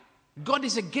like God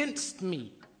is against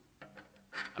me.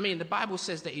 I mean, the Bible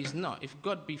says that he's not. If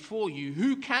God be for you,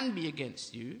 who can be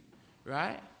against you,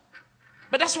 right?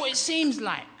 But that's what it seems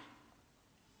like.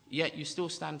 Yet you still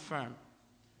stand firm.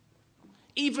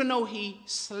 Even though he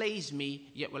slays me,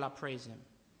 yet will I praise him.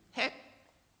 Heck,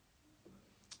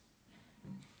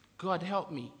 God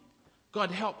help me.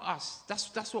 God help us.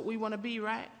 That's what we want to be,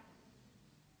 right?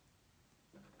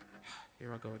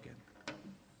 Here I go again.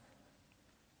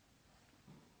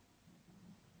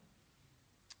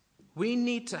 We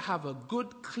need to have a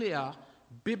good, clear,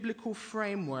 biblical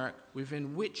framework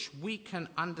within which we can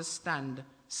understand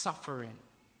suffering.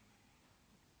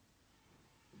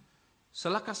 So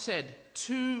like I said,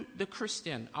 to the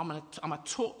Christian, I'm gonna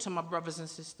talk to my brothers and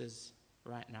sisters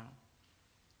right now.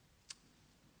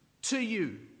 To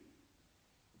you,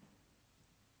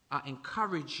 I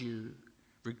encourage you,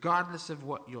 regardless of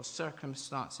what your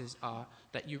circumstances are,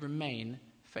 that you remain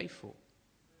faithful.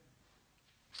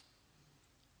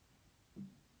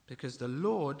 Because the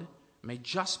Lord may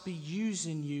just be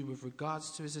using you with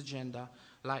regards to his agenda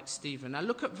like Stephen. Now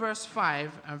look at verse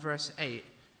 5 and verse 8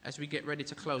 as we get ready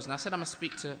to close. And I said I'm going to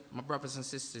speak to my brothers and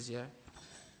sisters, yeah?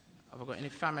 Have I got any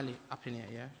family up in here,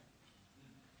 yeah?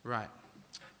 Right.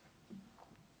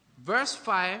 Verse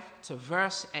 5 to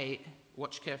verse 8,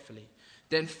 watch carefully.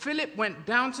 Then Philip went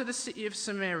down to the city of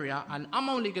Samaria, and I'm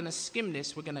only going to skim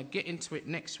this. We're going to get into it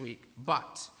next week.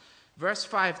 But, verse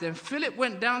 5, then Philip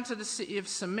went down to the city of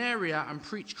Samaria and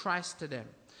preached Christ to them.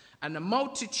 And the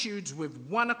multitudes with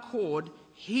one accord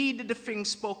heeded the things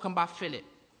spoken by Philip.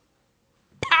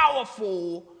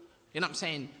 Powerful, you know what I'm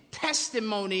saying,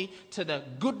 testimony to the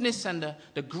goodness and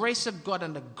the grace of God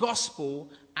and the gospel,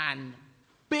 and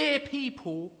bare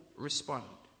people respond.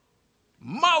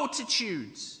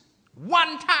 Multitudes,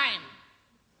 one time,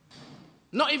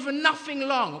 Not even nothing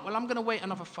long. Well, I'm going to wait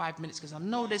another 5 minutes because I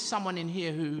know there's someone in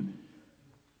here who,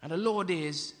 and the Lord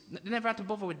is, they never had to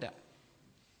bother with that.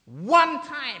 One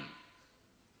time.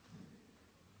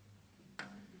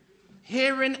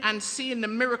 Hearing and seeing the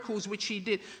miracles which he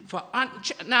did.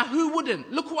 Now, who wouldn't?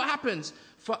 Look what happens.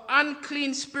 For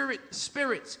unclean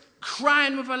spirits,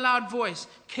 crying with a loud voice,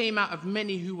 came out of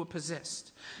many who were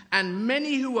possessed. And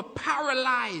many who were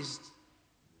paralyzed.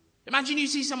 Imagine you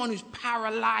see someone who's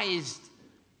paralyzed,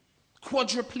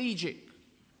 quadriplegic,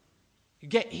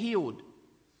 get healed.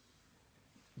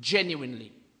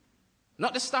 Genuinely.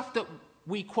 Not the stuff that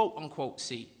we quote unquote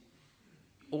see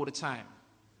all the time.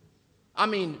 I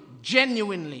mean,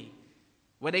 genuinely,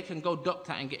 where they can go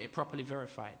doctor and get it properly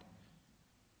verified.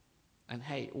 And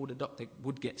hey, all the doctor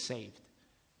would get saved.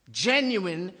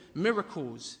 Genuine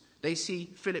miracles they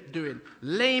see Philip doing.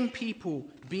 Lame people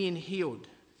being healed.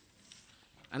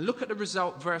 And look at the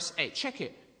result, verse 8. Check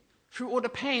it. Through all the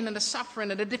pain and the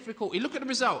suffering and the difficulty, look at the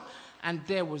result. And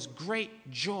there was great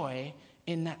joy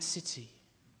in that city.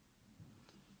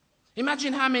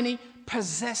 Imagine how many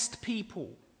possessed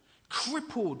people,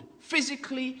 crippled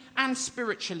physically and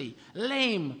spiritually,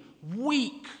 lame,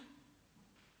 weak,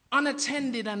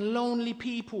 unattended and lonely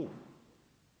people.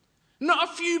 Not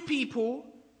a few people.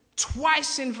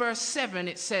 Twice in verse 7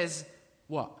 it says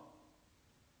what?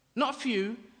 Not a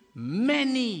few,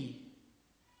 many.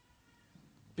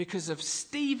 Because of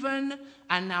Stephen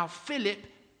and now Philip.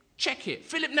 Check it.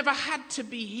 Philip never had to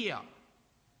be here.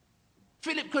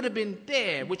 Philip could have been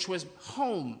there, which was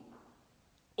home.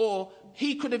 Or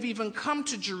he could have even come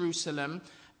to Jerusalem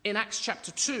in Acts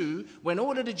chapter 2, when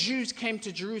all of the Jews came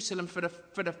to Jerusalem for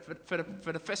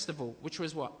the festival, which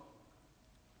was what?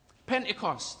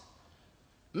 Pentecost.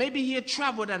 Maybe he had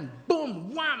traveled and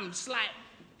boom, wham, it's like,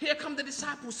 here come the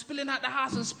disciples spilling out the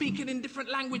house and speaking in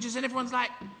different languages, and everyone's like,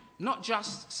 not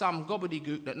just some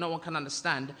gobbledygook that no one can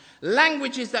understand,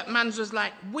 languages that man's was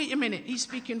like, wait a minute, he's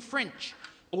speaking French,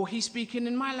 or he's speaking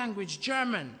in my language,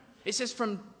 German. It says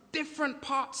from different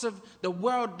parts of the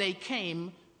world they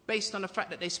came based on the fact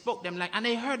that they spoke them like, and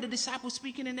they heard the disciples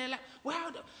speaking in their language.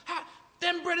 Wow,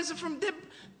 them brothers are from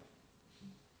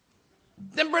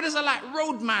them brothers are like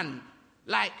roadman,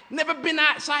 like never been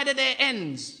outside of their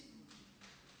ends.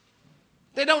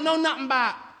 They don't know nothing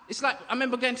about. It's like I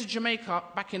remember going to Jamaica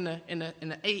back in the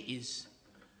 80s,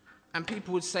 and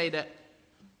people would say that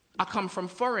I come from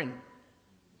foreign.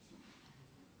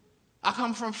 I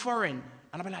come from foreign,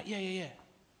 and I'd be like, yeah.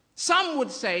 Some would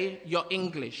say you're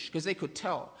English because they could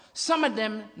tell. Some of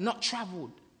them not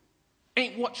traveled,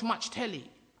 ain't watched much telly,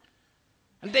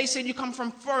 and they said you come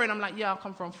from foreign. I'm like, yeah, I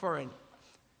come from foreign.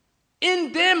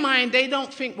 In their mind, they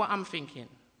don't think what I'm thinking.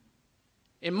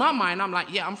 In my mind, I'm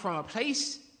like, yeah, I'm from a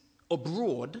place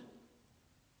abroad,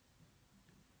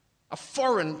 a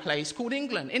foreign place called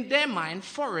England. In their mind,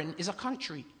 foreign is a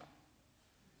country.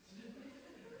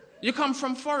 You come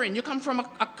from foreign. You come from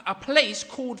a place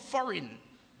called foreign.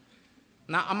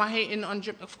 Now, am I hating on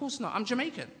Jamaica? Of course not. I'm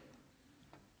Jamaican.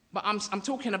 But I'm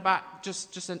talking about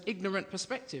just an ignorant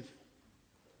perspective.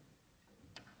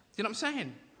 You know what I'm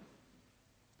saying?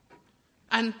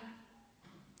 And,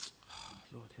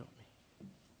 Lord help me.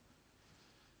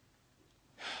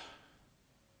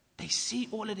 They see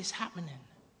all of this happening.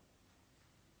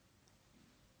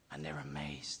 And they're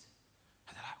amazed.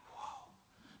 And they're like, whoa.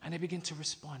 And they begin to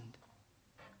respond.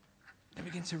 They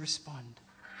begin to respond.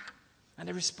 And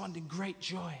they respond in great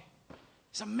joy.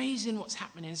 It's amazing what's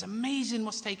happening. It's amazing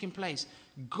what's taking place.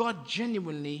 God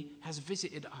genuinely has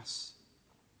visited us.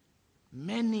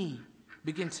 Many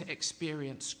begin to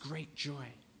experience great joy.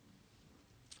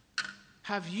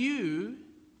 Have you,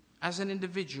 as an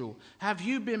individual, have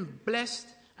you been blessed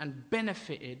and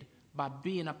benefited by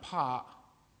being a part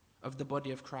of the body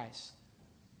of Christ?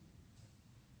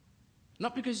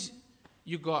 Not because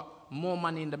you got more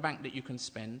money in the bank that you can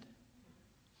spend.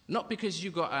 Not because you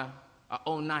got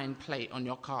a 09 plate on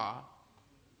your car.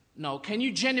 No, can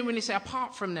you genuinely say,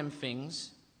 apart from them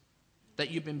things,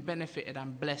 that you've been benefited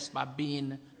and blessed by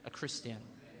being a Christian?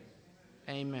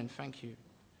 Amen. Thank you.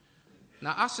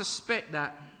 Now, I suspect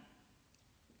that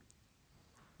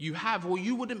you have, or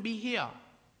you wouldn't be here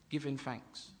giving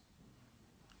thanks,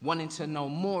 wanting to know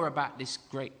more about this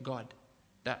great God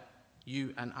that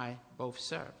you and I both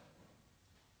serve.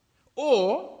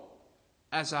 Or,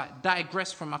 as I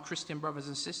digress from my Christian brothers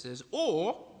and sisters,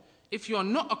 or if you're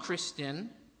not a Christian,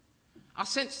 I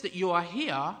sense that you are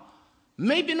here,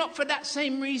 maybe not for that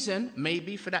same reason,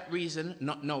 maybe for that reason,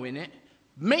 not knowing it.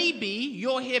 Maybe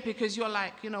you're here because you're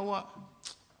like, you know what?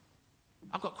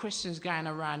 I've got questions going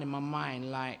around in my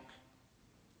mind like,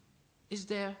 is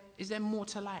there more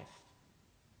to life?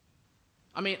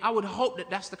 I mean, I would hope that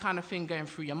that's the kind of thing going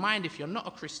through your mind if you're not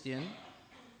a Christian,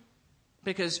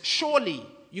 because surely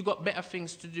you got better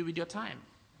things to do with your time,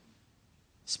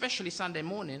 especially Sunday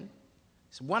morning.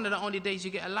 It's one of the only days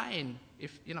you get a lie in,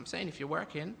 if you know what I'm saying, if you're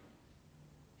working.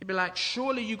 You'd be like,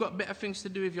 surely you got better things to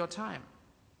do with your time.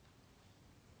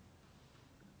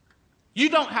 You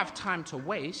don't have time to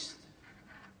waste,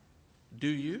 do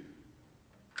you?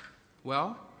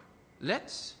 Well,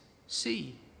 let's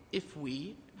see if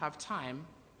we have time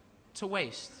to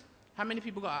waste. How many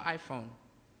people got an iPhone?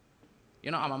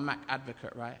 You know, I'm a Mac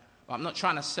advocate, right? Well, I'm not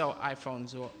trying to sell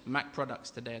iPhones or Mac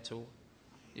products today at all.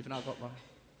 Even though I've got my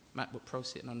MacBook Pro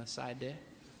sitting on the side there.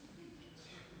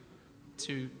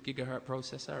 2 gigahertz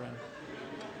processor and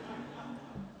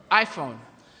iPhone.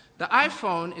 The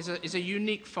iPhone is a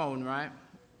unique phone, right?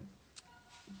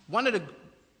 One of the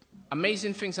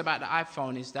amazing things about the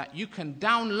iPhone is that you can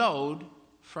download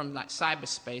from like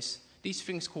cyberspace these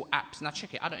things called apps. Now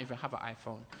check it, I don't even have an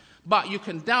iPhone. But you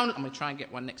can download, I'm going to try and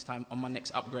get one next time on my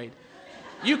next upgrade.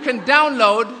 You can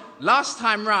download, last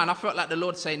time round, I felt like the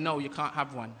Lord saying, no, you can't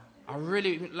have one. I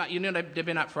really, like, you know, they've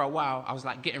been out for a while. I was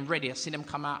like getting ready. I seen them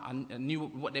come out. I knew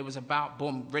what they was about.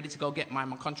 Boom, ready to go get my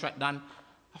contract done.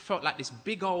 I felt like this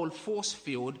big old force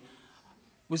field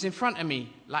was in front of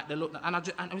me. Like the Lord, and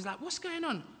I was like, what's going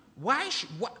on? What?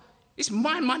 It's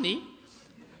my money.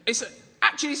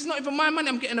 Actually, it's not even my money.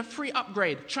 I'm getting a free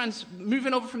upgrade.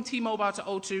 Moving over from T-Mobile to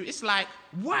O2. It's like,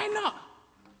 why not?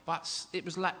 But it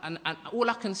was like, and all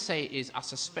I can say is, I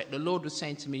suspect the Lord was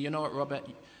saying to me, you know what, Robert,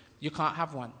 you can't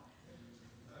have one.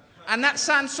 And that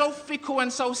sounds so fickle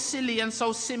and so silly and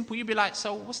so simple. You'd be like,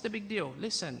 so what's the big deal?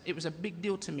 Listen, it was a big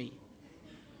deal to me.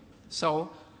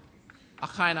 So I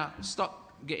kind of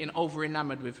stopped getting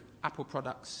over-enamored with Apple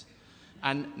products.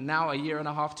 And now, a year and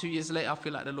a half, 2 years later, I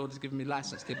feel like the Lord has given me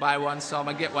license to buy one, so I'm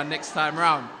going to get one next time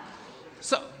round.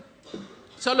 So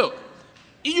look,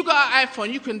 if you got an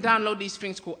iPhone, you can download these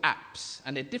things called apps.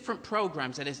 And they're different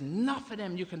programs, and there's enough of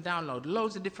them you can download,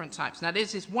 loads of different types. Now,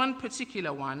 there's this one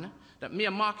particular one that me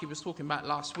and Marky was talking about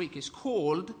last week. It's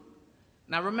called,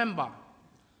 now remember,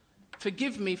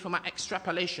 forgive me for my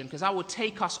extrapolation, because I will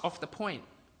take us off the point.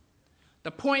 The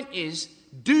point is,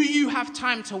 do you have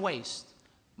time to waste?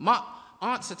 My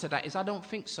answer to that is I don't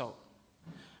think so.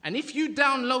 And if you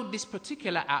download this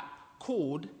particular app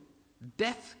called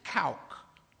Death Calc,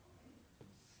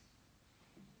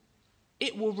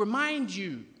 it will remind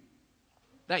you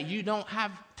that you don't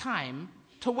have time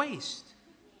to waste.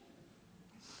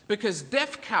 Because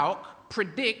Death Calc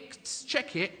predicts,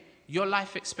 check it, your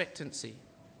life expectancy.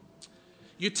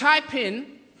 You type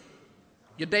in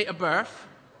your date of birth,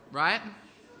 right?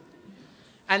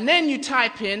 And then you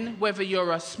type in whether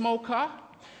you're a smoker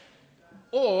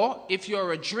or if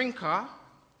you're a drinker,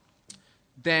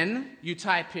 then you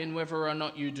type in whether or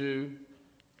not you do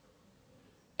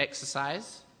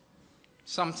exercise.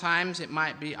 Sometimes it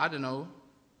might be, I don't know,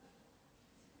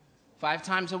 5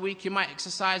 times a week you might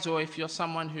exercise, or if you're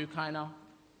someone who kind of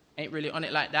ain't really on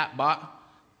it like that, but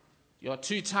you're a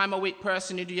 2-time-a-week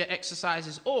person who do your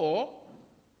exercises, or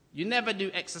you never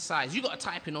do exercise. You got to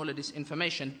type in all of this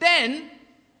information. Then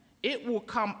it will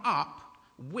come up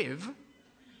with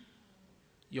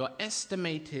your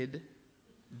estimated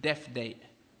death date.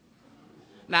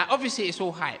 Now, obviously, it's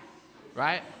all hype,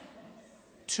 right?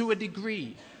 To a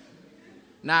degree.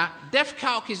 Now, Death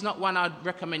Calc is not one I'd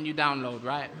recommend you download,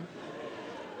 right?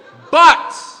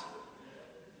 But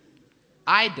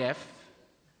iDef,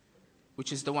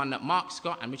 which is the one that Mark's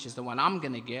got and which is the one I'm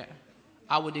going to get,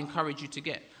 I would encourage you to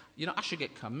get. You know, I should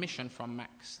get commission from Mac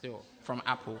still, from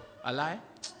Apple. A lie?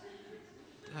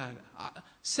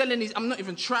 Selling these, I'm not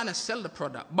even trying to sell the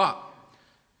product, but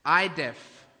iDef.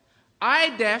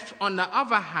 iDef, on the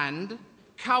other hand,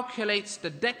 calculates the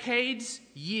decades,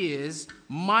 years,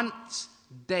 months,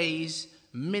 days,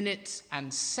 minutes,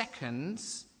 and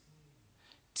seconds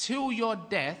till your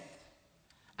death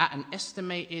at an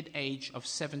estimated age of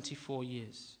 74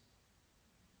 years.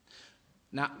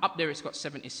 Now, up there it's got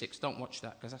 76. Don't watch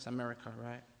that because that's America,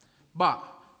 right? But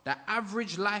the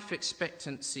average life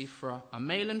expectancy for a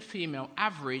male and female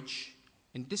average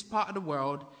in this part of the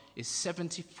world is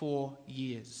 74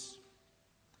 years.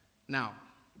 Now,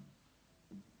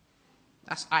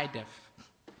 that's iDef.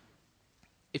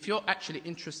 If you're actually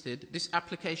interested, this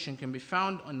application can be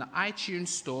found on the iTunes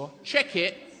store. Check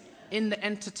it in the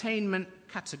entertainment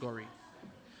category.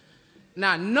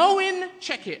 Now,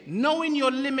 knowing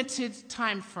your limited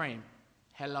time frame,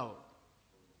 hello.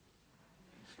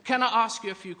 Can I ask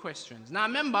you a few questions? Now,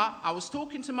 remember, I was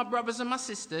talking to my brothers and my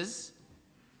sisters.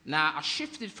 Now, I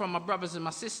shifted from my brothers and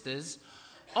my sisters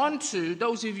onto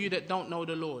those of you that don't know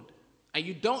the Lord. And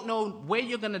you don't know where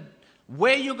you're going to,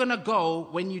 where you're going to go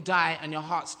when you die and your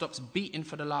heart stops beating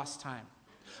for the last time.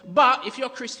 But if you're a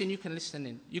Christian, you can listen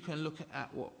in. You can look at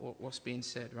what's being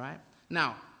said, right?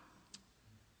 Now,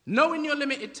 knowing your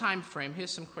limited time frame,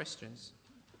 here's some questions.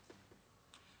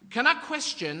 Can I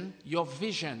question your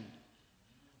vision?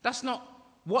 That's not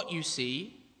what you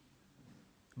see,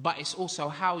 but it's also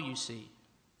how you see.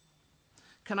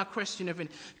 Can I question your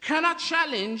vision? Can I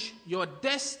challenge your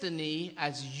destiny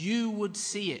as you would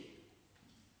see it?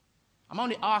 I'm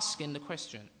only asking the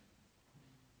question.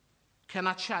 Can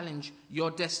I challenge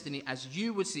your destiny as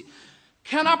you would see it?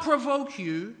 Can I provoke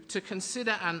you to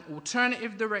consider an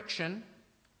alternative direction?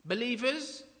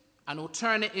 Believers, an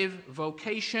alternative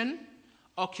vocation,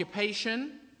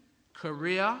 occupation,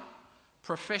 career,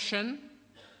 profession.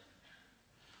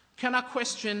 Can I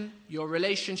question your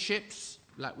relationships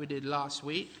like we did last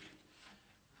week?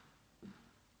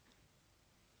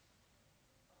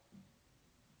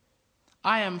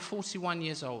 I am 41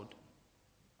 years old.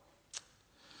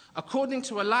 According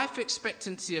to a life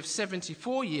expectancy of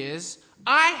 74 years,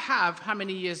 I have how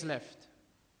many years left?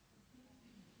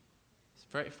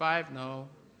 35? No.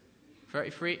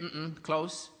 33?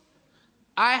 Close.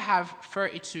 I have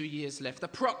 32 years left,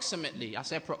 approximately. I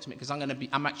say approximately because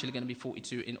I'm actually going to be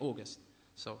 42 in August.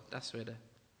 So that's where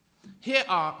Here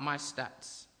are my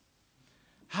stats.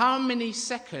 How many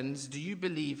seconds do you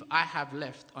believe I have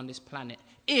left on this planet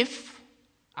if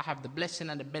I have the blessing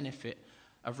and the benefit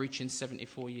of reaching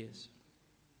 74 years?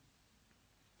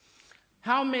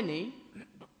 How many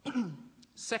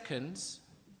seconds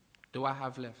do I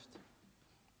have left?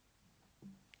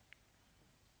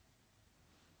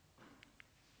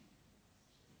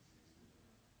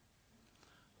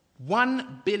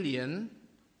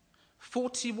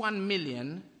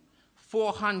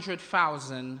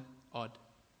 $1,041,400,000 odd.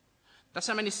 That's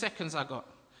how many seconds I got.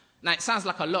 Now it sounds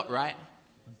like a lot, right?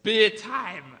 Big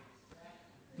time.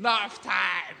 Enough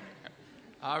time.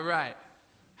 All right.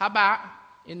 How about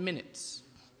in minutes?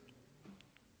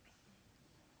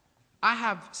 I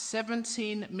have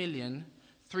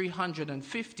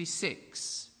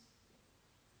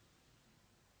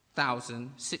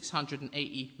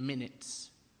 17,356,680 minutes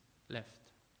left.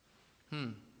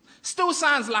 Still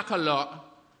sounds like a lot,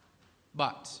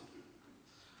 but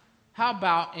how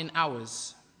about in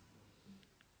hours?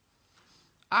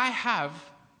 I have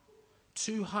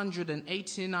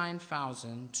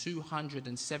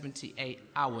 289,278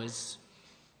 hours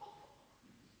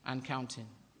and counting.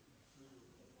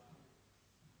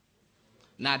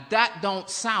 Now that don't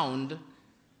sound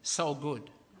so good,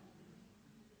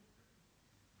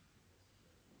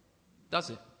 does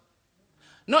it?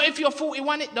 Not if you're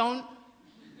 41, it don't.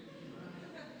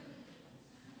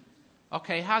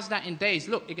 Okay, how's that in days?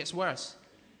 Look, it gets worse.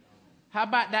 How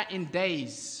about that in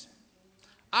days?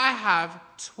 I have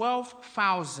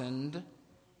 12,000,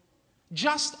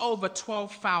 just over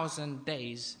 12,000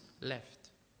 days left.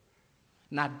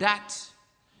 Now that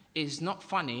is not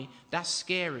funny, that's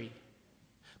scary.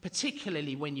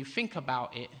 Particularly when you think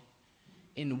about it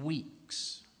in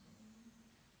weeks.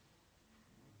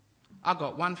 I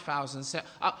got 1,000.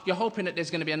 You're hoping that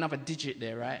there's going to be another digit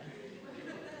there, right?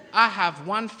 I have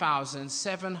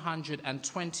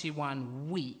 1,721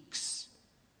 weeks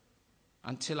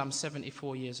until I'm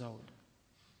 74 years old.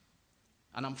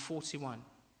 And I'm 41.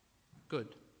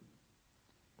 Good.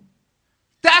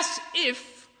 That's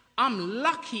if I'm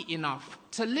lucky enough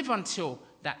to live until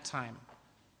that time.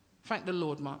 Thank the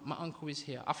Lord, my uncle is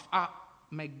here.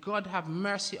 May God have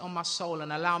mercy on my soul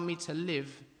and allow me to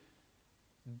live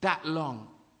that long.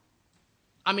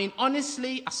 I mean,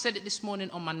 honestly, I said it this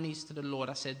morning on my knees to the Lord.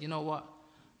 I said, you know what?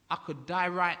 I could die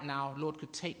right now. Lord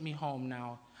could take me home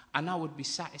now, and I would be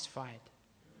satisfied.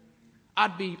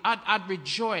 I'd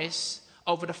rejoice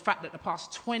over the fact that the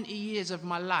past 20 years of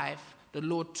my life, the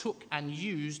Lord took and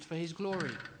used for his glory.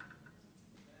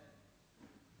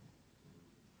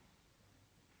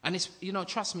 And it's,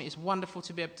 trust me, it's wonderful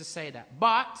to be able to say that.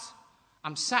 But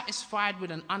I'm satisfied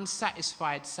with an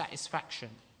unsatisfied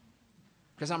satisfaction.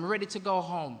 Because I'm ready to go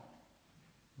home.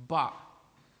 But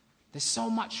there's so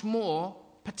much more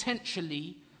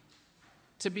potentially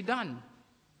to be done.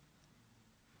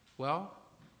 Well,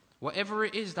 whatever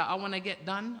it is that I want to get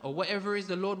done, or whatever it is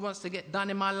the Lord wants to get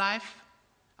done in my life,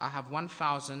 I have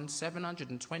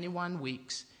 1,721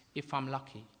 weeks if I'm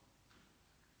lucky.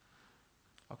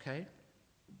 Okay?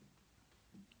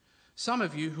 Some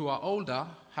of you who are older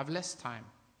have less time.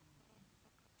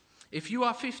 If you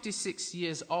are 56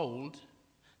 years old,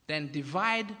 then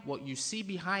divide what you see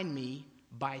behind me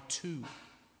by 2.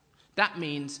 That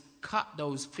means cut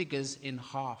those figures in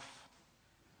half.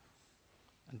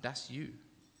 And that's you.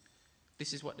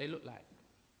 This is what they look like.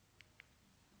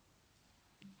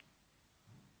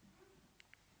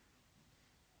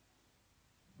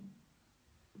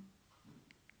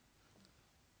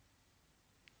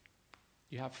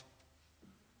 You have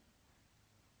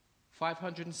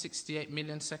 568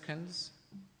 million seconds,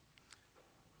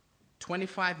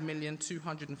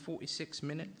 25,246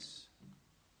 minutes,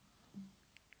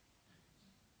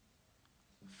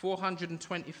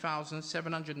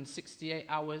 420,768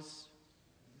 hours.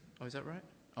 Oh, is that right?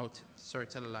 Oh, sorry,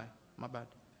 tell a lie. My bad.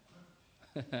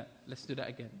 Let's do that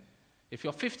again. If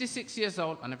you're 56 years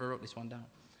old, I never wrote this one down.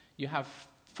 You have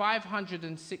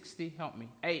 560, help me,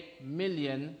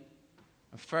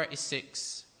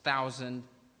 8,036,000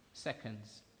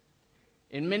 seconds.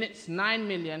 In minutes,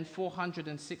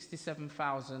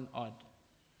 9,467,000 odd.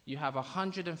 You have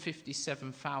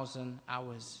 157,000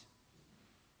 hours,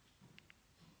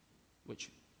 which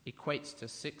equates to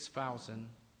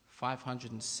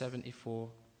 6,574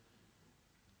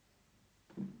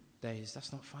 days.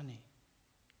 That's not funny.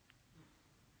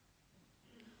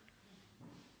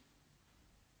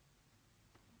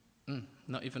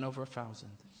 Not even over 1,000.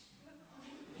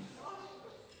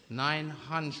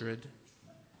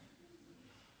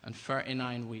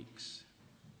 939 weeks.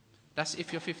 That's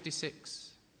if you're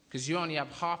 56, because you only have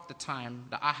half the time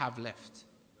that I have left.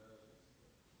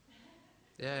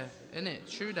 Yeah, isn't it?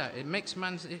 True that. It makes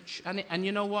man's... And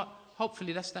you know what?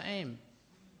 Hopefully that's the aim.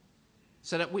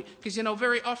 So that we... Because,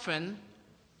 very often,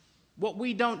 what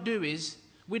we don't do is,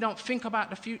 we don't think about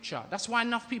the future. That's why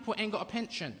enough people ain't got a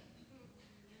pension.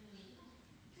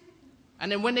 And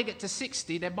then when they get to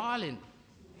 60, they're bawling.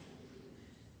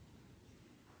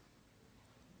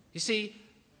 You see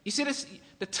this,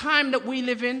 the time that we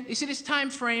live in, you see this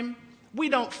time frame, we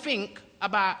don't think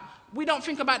about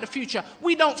the future.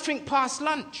 We don't think past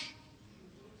lunch.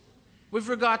 With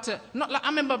regard to, not like, I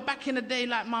remember back in the day,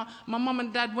 like my mum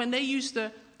and dad, when they used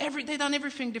to, they done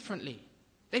everything differently.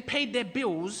 They paid their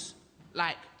bills,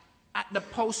 like, at the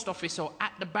post office or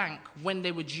at the bank when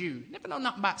they were due. Never know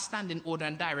nothing about standing order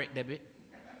and direct debit.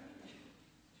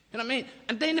 You know what I mean?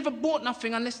 And they never bought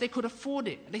nothing unless they could afford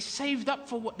it. They saved up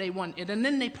for what they wanted and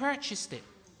then they purchased it.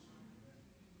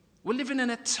 We're living in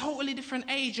a totally different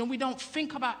age and we don't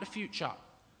think about the future.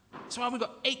 That's why we've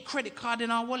got 8 credit cards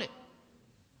in our wallet.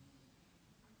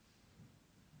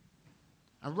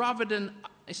 And rather than,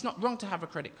 it's not wrong to have a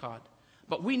credit card,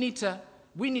 but we need to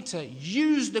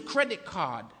use the credit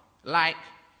card like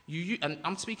you, and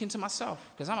I'm speaking to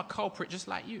myself because I'm a culprit just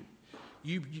like you.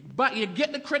 But you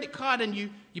get the credit card and you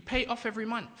pay it off every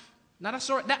month. Now that's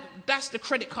all right. That's the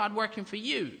credit card working for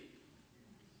you.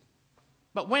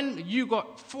 But when you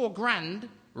got $4,000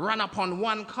 run up on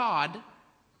one card,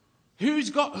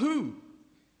 who's got who?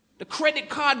 The credit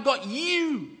card got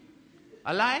you.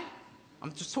 A lie?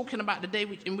 I'm just talking about the day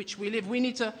in which we live. We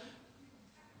need to.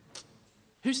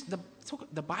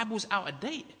 The Bible's out of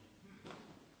date.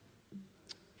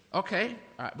 Okay,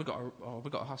 all right. We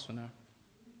got a hustle now.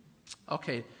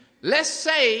 Okay, let's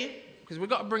say, because we've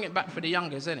got to bring it back for the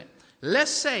youngers, isn't it?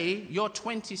 Let's say you're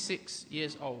 26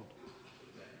 years old.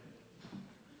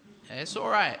 Yeah, it's all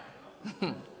right.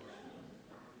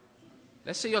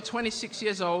 Let's say you're 26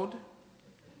 years old.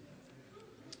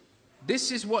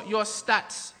 This is what your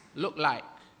stats look like.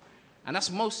 And that's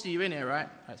most of you in here, right?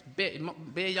 That's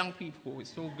bare young people.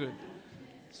 It's all good.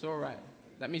 It's all right.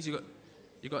 That means you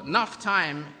got enough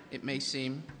time, it may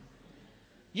seem.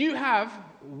 You have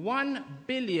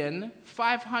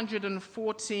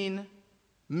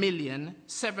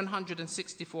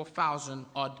 1,514,764,000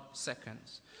 odd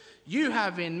seconds. You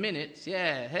have in minutes,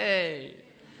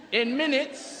 in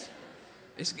minutes,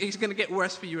 it's going to get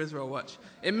worse for you as well, watch.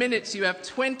 In minutes, you have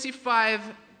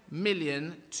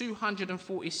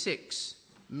 25,246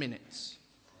 minutes.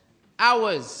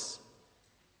 Hours.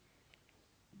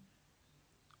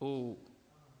 Oh.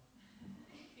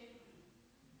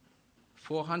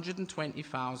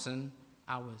 420,000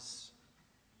 hours.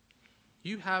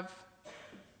 You have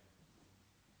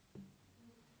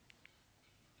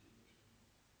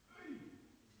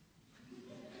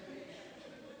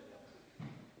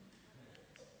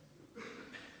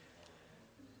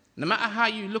no matter how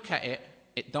you look at it,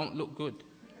 it don't look good.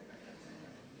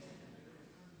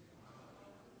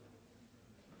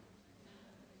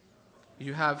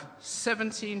 You have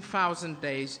 17,000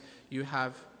 days. You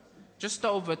have just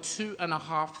over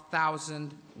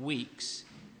 2,500 weeks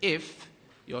if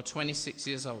you're 26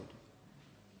 years old.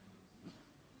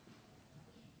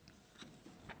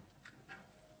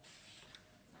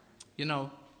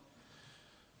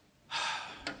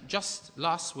 Just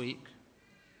last week,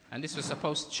 and this was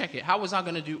supposed to check it, how was I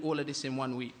going to do all of this in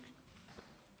 1 week?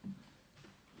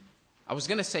 I was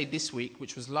going to say this week,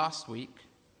 which was last week,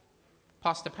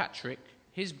 Pastor Patrick,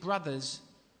 his brother's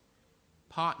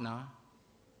partner,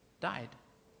 died.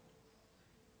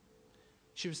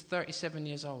 She was 37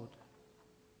 years old.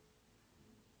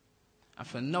 and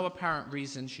for no apparent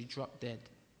reason, she dropped dead.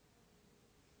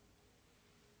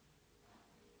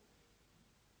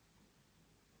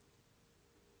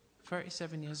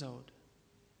 "37 years old.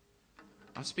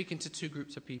 I'm speaking to two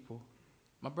groups of people.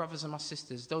 My brothers and my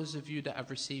sisters, those of you that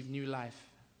have received new life,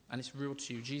 and it's real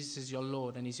to you. Jesus is your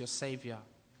Lord and he's your Savior.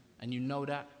 And you know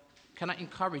that. Can I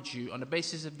encourage you, on the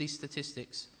basis of these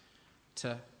statistics,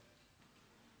 to,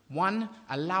 one,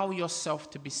 allow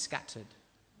yourself to be scattered.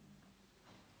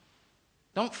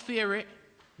 Don't fear it.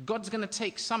 God's going to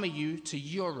take some of you to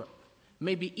Europe,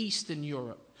 maybe Eastern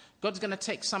Europe. God's going to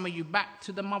take some of you back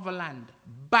to the motherland,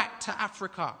 back to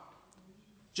Africa,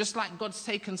 just like God's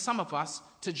taken some of us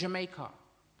to Jamaica.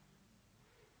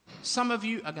 Some of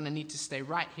you are going to need to stay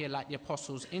right here like the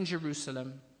apostles in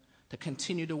Jerusalem to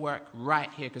continue the work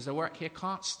right here, because the work here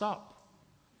can't stop.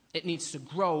 It needs to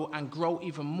grow and grow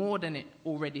even more than it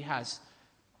already has.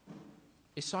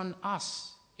 It's on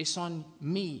us. It's on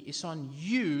me. It's on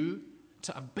you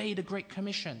to obey the Great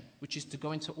Commission, which is to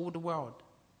go into all the world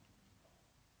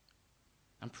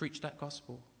and preach that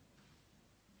gospel.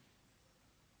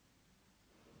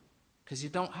 Because you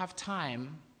don't have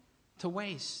time to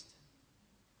waste.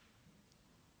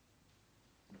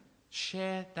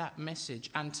 Share that message.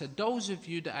 And to those of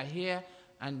you that are here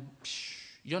and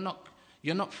you're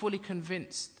not fully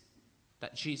convinced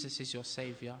that Jesus is your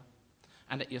Savior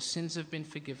and that your sins have been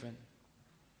forgiven,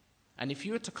 and if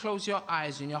you were to close your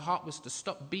eyes and your heart was to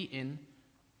stop beating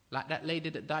like that lady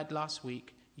that died last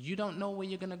week, you don't know where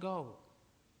you're going to go.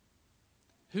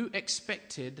 Who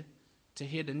expected to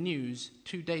hear the news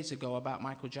 2 days ago about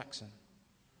Michael Jackson?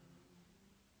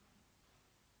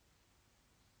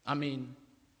 I mean,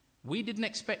 we didn't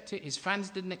expect it, his fans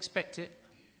didn't expect it,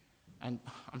 and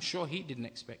I'm sure he didn't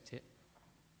expect it.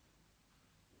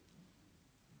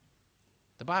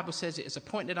 The Bible says it is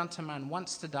appointed unto man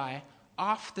once to die,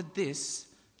 after this,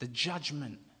 the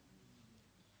judgment.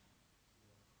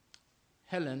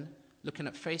 Helen, looking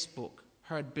at Facebook,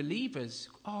 heard believers,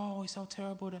 "Oh, it's so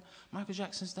terrible that Michael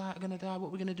Jackson's going to die, what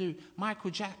are we going to do?" Michael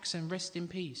Jackson, rest in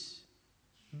peace.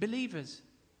 Believers.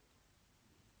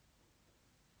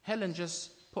 Helen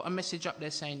just put a message up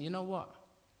there saying, you know what?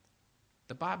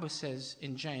 The Bible says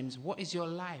in James, what is your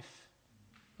life?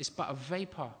 It's but a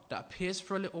vapor that appears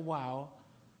for a little while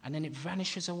and then it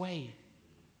vanishes away.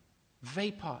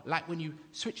 Vapor, like when you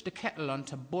switch the kettle on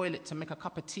to boil it to make a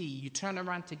cup of tea, you turn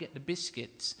around to get the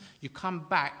biscuits, you come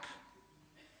back,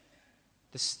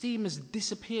 the steam has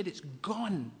disappeared, it's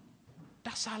gone.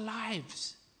 That's our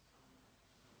lives.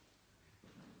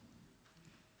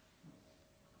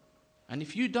 And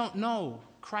if you don't know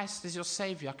Christ is your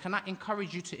Savior, can I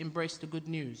encourage you to embrace the good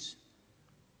news?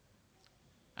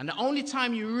 And the only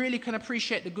time you really can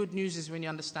appreciate the good news is when you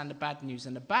understand the bad news.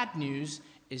 And the bad news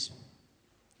is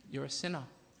you're a sinner.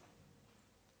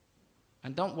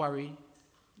 And don't worry,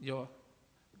 you're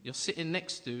sitting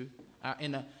next to,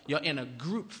 you're in a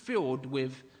group filled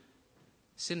with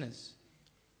sinners.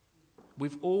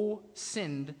 We've all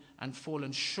sinned and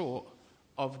fallen short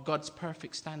of God's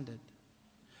perfect standard.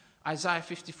 Isaiah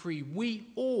 53, we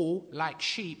all, like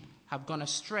sheep, have gone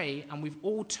astray and we've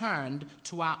all turned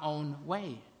to our own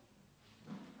way.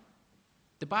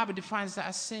 The Bible defines that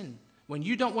as sin. When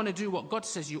you don't want to do what God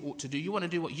says you ought to do, you want to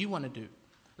do what you want to do.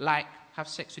 Like have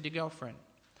sex with your girlfriend.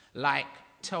 Like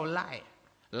tell lie.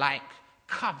 Like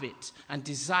covet and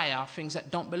desire things that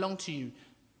don't belong to you.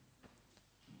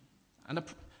 And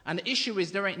the issue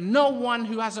is there ain't no one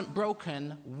who hasn't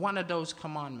broken one of those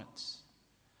commandments.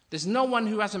 There's no one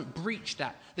who hasn't breached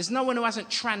that. There's no one who hasn't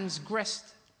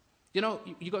transgressed. You know,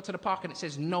 you go to the park and it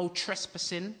says no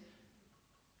trespassing.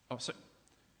 Oh, so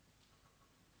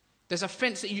there's a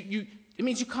fence that it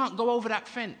means you can't go over that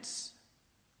fence.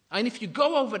 And if you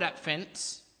go over that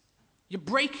fence, you're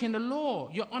breaking the law.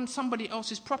 You're on somebody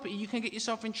else's property. You can get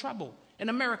yourself in trouble. In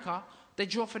America, they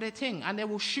draw for their thing and they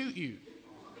will shoot you.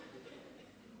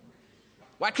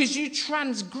 Why? Because you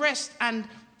transgressed, and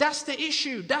that's the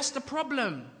issue. That's the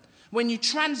problem. When you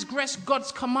transgress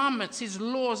God's commandments, his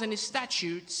laws and his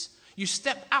statutes, you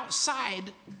step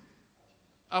outside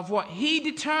of what he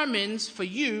determines for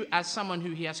you as someone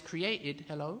who he has created.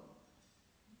 Hello?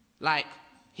 Like,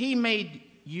 he made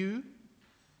you.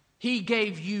 He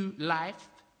gave you life.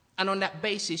 And on that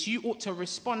basis, you ought to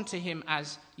respond to him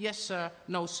as, yes, sir,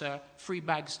 no, sir, 3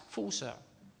 bags, full, sir.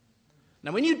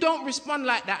 Now, when you don't respond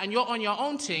like that and you're on your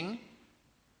own thing,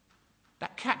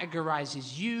 that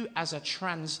categorizes you as a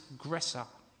transgressor.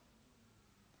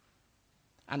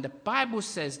 And the Bible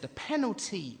says the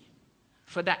penalty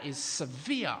for that is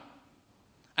severe.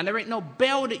 And there ain't no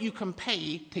bail that you can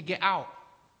pay to get out.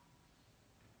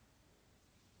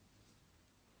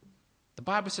 The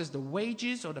Bible says the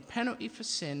wages or the penalty for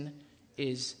sin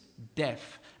is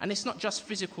death. And it's not just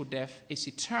physical death, it's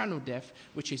eternal death,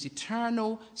 which is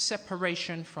eternal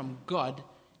separation from God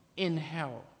in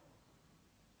hell.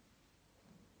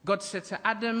 God said to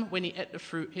Adam when he ate the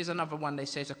fruit, here's another one they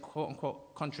say is a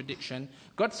quote-unquote contradiction.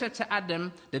 God said to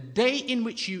Adam, the day in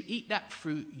which you eat that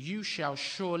fruit, you shall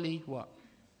surely what?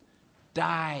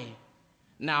 Die.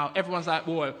 Now, everyone's like,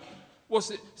 well, what's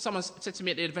it? Someone said to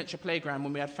me at the Adventure Playground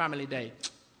when we had family day,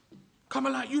 come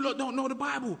on, like, you lot don't know the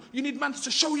Bible. You need man to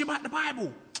show you about the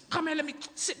Bible. Come here, let me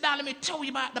sit down, let me tell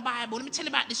you about the Bible. Let me tell you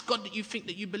about this God that you think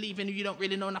that you believe in who you don't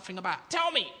really know nothing about.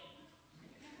 Tell me.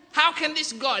 How can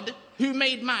this God who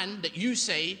made man, that you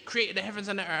say, created the heavens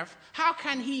and the earth, how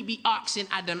can he be asking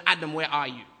Adam, Adam, where are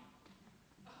you?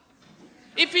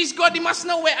 If he's God, he must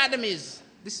know where Adam is.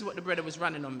 This is what the brother was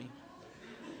running on me.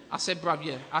 I said, bruv,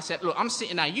 yeah. I said, look, I'm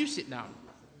sitting down, you sit down.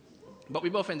 But we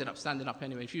both ended up standing up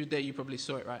anyway. If you were there, you probably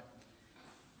saw it, right?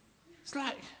 It's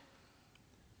like,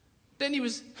 then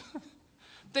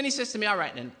he says to me, all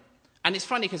right then. And it's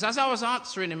funny because as I was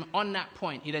answering him on that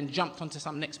point, he then jumped onto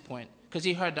some next point. Because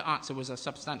he heard the answer was a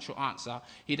substantial answer.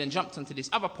 He then jumped onto this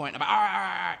other point about, all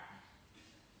right.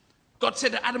 God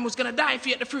said that Adam was going to die if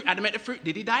he ate the fruit. Adam ate the fruit.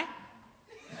 Did he die?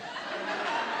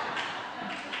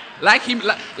 like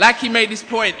he made this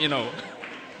point, you know.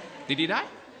 Did he die?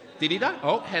 Did he die?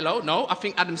 Oh, hello. No, I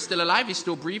think Adam's still alive. He's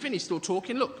still breathing. He's still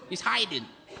talking. Look, he's hiding.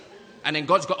 And then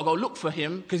God's got to go look for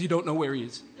him because you don't know where he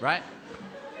is, right?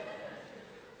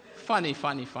 Funny.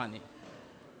 I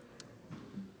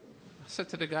said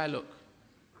to the guy, look,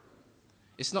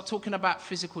 it's not talking about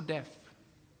physical death.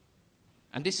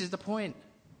 And this is the point.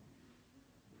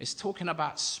 It's talking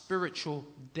about spiritual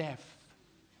death.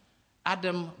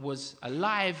 Adam was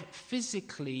alive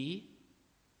physically,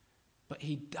 but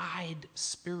he died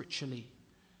spiritually.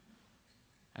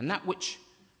 And that which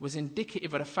was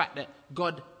indicative of the fact that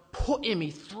God put him, he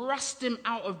thrust him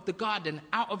out of the garden,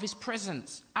 out of his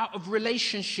presence, out of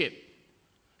relationship.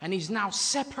 And he's now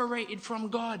separated from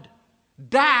God.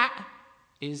 That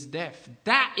is death.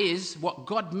 That is what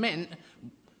God meant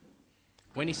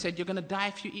when he said, you're going to die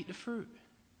if you eat the fruit.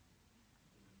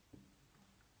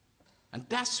 And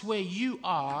that's where you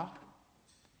are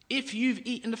if you've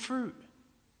eaten the fruit,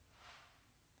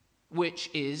 which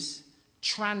is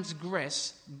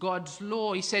transgress God's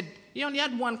law. He said he only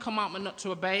had one commandment not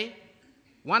to obey,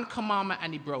 one commandment,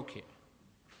 and he broke it.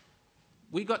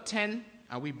 We got 10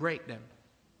 and we break them.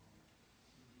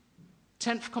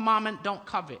 10th commandment, don't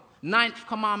covet. 9th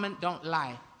commandment, don't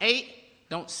lie. 8,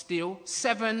 don't steal.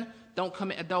 7, don't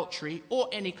commit adultery or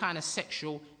any kind of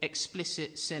sexual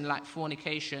explicit sin like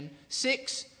fornication.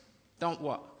 6, don't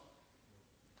what?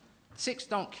 6,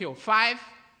 don't kill. 5,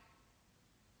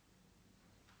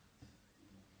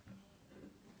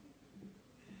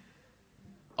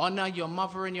 honor your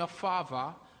mother and your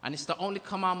father, and it's the only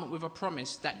commandment with a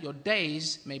promise that your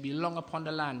days may be long upon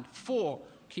the land. 4,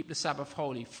 keep the Sabbath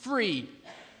holy. 3,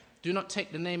 do not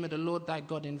take the name of the Lord thy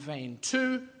God in vain.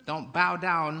 2, don't bow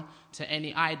down to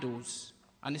any idols.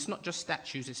 And it's not just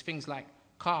statues, it's things like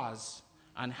cars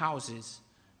and houses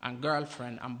and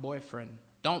girlfriend and boyfriend.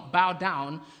 Don't bow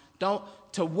down.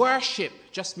 To worship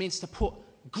just means to put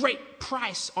great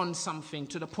price on something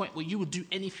to the point where you would do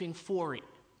anything for it.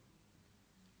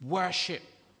 Worship.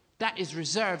 That is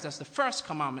reserved, as the first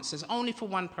commandment says, only for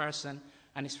one person,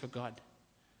 and it's for God.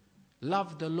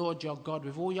 Love the Lord your God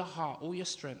with all your heart, all your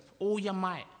strength, all your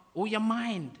might, all your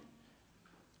mind.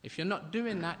 If you're not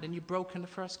doing that, then you've broken the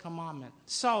first commandment.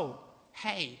 So,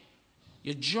 hey,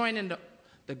 you're joining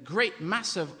the great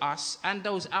mass of us and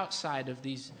those outside of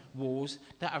these walls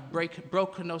that have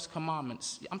broken those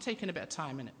commandments. I'm taking a bit of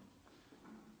time, innit?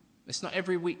 It's not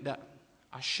every week that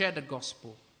I share the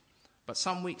gospel, but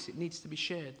some weeks it needs to be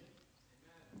shared.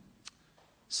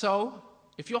 So,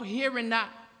 if you're hearing that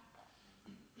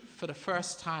for the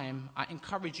first time, I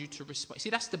encourage you to respond. See,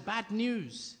 that's the bad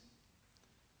news.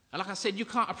 And like I said, you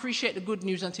can't appreciate the good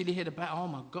news until you hear the bad. Oh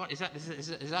my God, is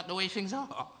that the way things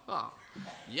are? Oh.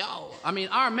 Yo, I mean,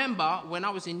 I remember when I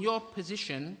was in your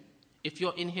position, if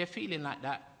you're in here feeling like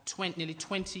that, nearly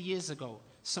 20 years ago,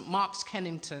 St. Mark's,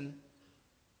 Kennington,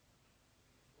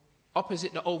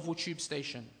 opposite the Oval Tube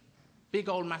Station. Big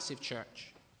old massive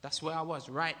church. That's where I was,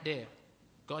 right there.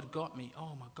 God got me.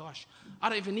 Oh my gosh. I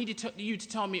don't even need you to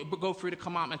tell me, go through the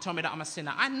commandment and tell me that I'm a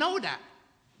sinner. I know that.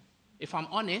 If I'm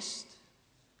honest,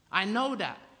 I know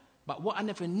that. But what I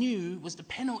never knew was the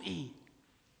penalty.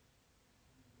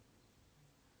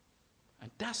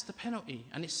 And that's the penalty.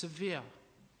 And it's severe.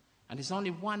 And there's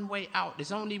only one way out.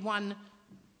 There's only one,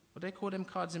 what do they call them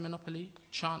cards in Monopoly?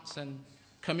 Chance and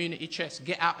community chest,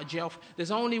 get out of jail.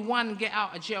 There's only one get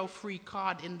out of jail free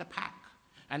card in the pack.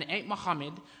 And it ain't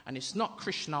Muhammad, and it's not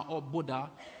Krishna or Buddha.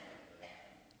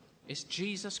 It's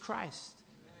Jesus Christ.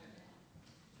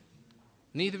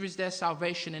 Neither is there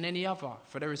salvation in any other,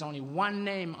 for there is only one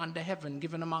name under heaven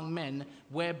given among men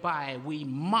whereby we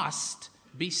must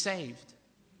be saved.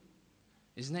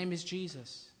 His name is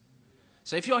Jesus.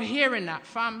 So if you're hearing that,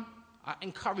 fam, I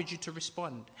encourage you to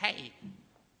respond. Hey,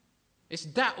 it's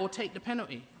that or take the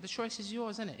penalty. The choice is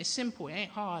yours, isn't it? It's simple. It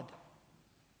ain't hard.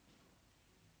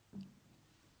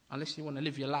 Unless you want to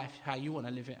live your life how you want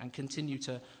to live it and continue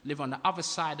to live on the other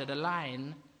side of the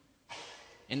line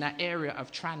in that area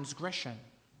of transgression.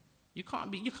 You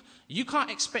can't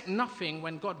expect nothing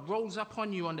when God rolls up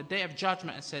on you on the day of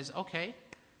judgment and says, okay,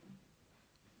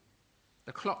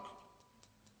 the clock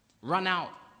run out,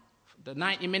 the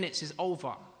 90 minutes is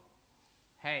over.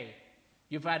 Hey,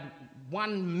 you've had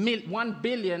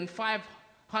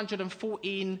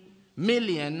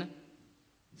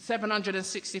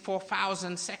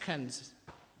 1,514,764,000 seconds.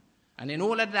 And in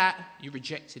all of that, you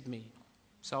rejected me.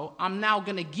 So I'm now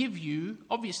going to give you,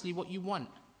 obviously, what you want,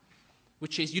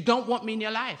 which is you don't want me in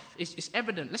your life. It's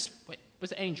evident. Where's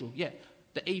the angel? Yeah,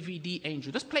 the AVD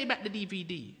angel. Let's play back the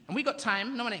DVD. And we got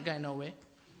time. No one ain't going nowhere.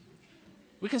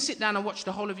 We can sit down and watch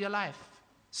the whole of your life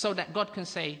so that God can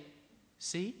say,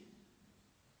 see?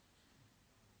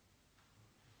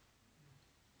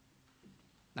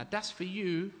 Now that's for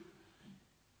you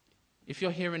if you're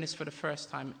hearing this for the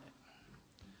first time.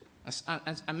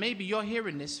 And maybe you're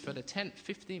hearing this for the 10th,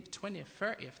 15th, 20th,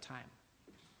 30th time.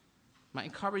 My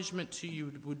encouragement to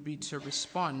you would be to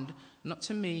respond, not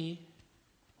to me,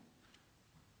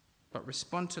 but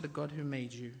respond to the God who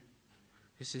made you.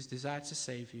 It's his desire to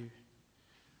save you.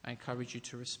 I encourage you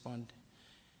to respond.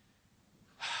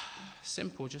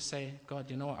 Simple, just say, God,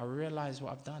 you know what? I realize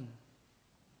what I've done.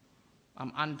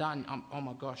 I'm undone. Oh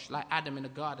my gosh, like Adam in the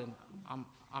garden. I'm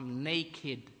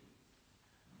naked.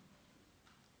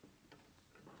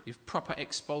 You've proper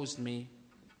exposed me.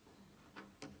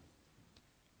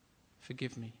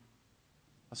 Forgive me.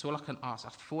 That's all I can ask. I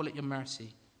fall at your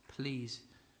mercy. Please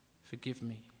forgive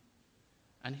me.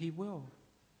 And he will.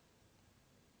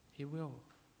 He will.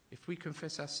 If we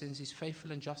confess our sins, he's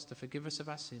faithful and just to forgive us of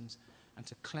our sins and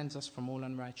to cleanse us from all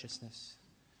unrighteousness.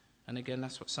 And again,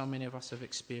 that's what so many of us have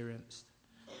experienced.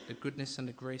 The goodness and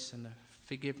the grace and the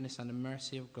forgiveness and the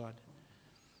mercy of God.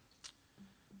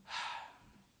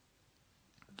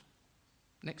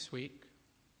 Next week,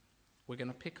 we're going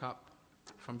to pick up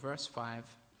from verse 5,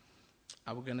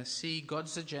 and we're going to see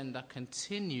God's agenda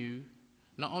continue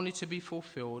not only to be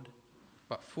fulfilled,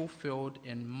 but fulfilled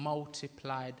in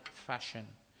multiplied fashion.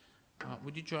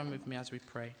 Would you join with me as we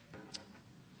pray?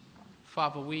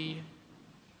 Father, we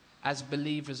as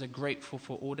believers are grateful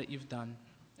for all that you've done.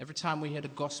 Every time we hear the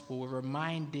gospel, we're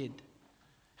reminded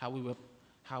how we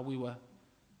were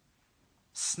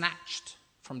snatched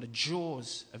from the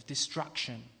jaws of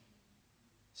destruction.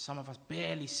 Some of us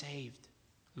barely saved.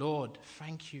 Lord,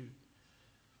 thank you.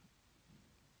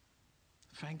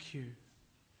 Thank you.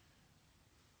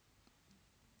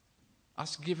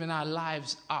 Us giving our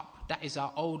lives up, that is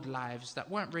our old lives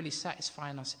that weren't really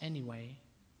satisfying us anyway.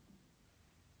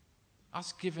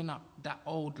 Us giving up that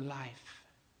old life.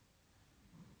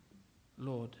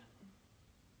 Lord,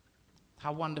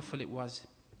 how wonderful it was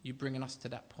you bringing us to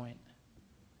that point.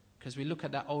 Because we look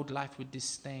at that old life with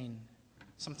disdain.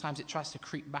 Sometimes it tries to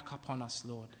creep back up on us,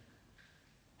 Lord.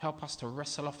 Help us to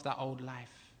wrestle off that old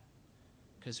life.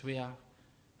 Because we are,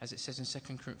 as it says in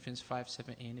 2 Corinthians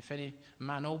 5:17, if any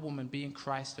man or woman be in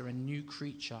Christ, they're a new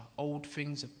creature. Old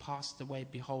things have passed away.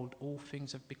 Behold, all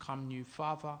things have become new.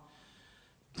 Father,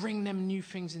 bring them new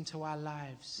things into our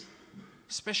lives.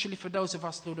 Especially for those of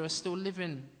us, Lord, who are still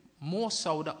living more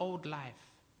so the old life.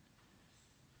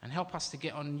 And help us to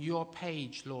get on your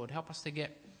page, Lord. Help us to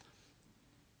get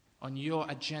on your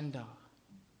agenda.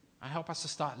 And help us to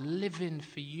start living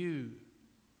for you.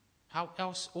 How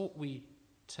else ought we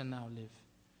to now live?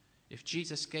 If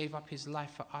Jesus gave up his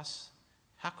life for us,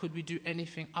 how could we do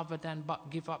anything other than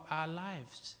but give up our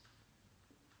lives?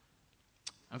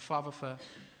 And Father, for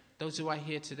those who are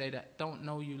here today that don't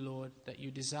know you, Lord, that you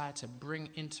desire to bring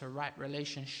into right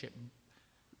relationship,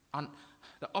 on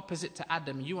the opposite to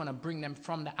Adam, you want to bring them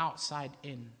from the outside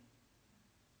in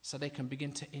so they can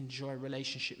begin to enjoy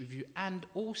relationship with you. And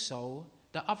also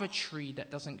the other tree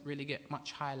that doesn't really get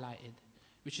much highlighted,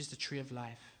 which is the tree of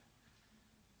life.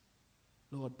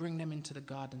 Lord, bring them into the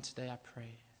garden today, I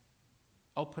pray.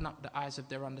 Open up the eyes of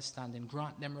their understanding.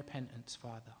 Grant them repentance,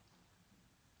 Father.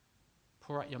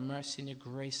 Pour out your mercy and your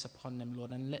grace upon them,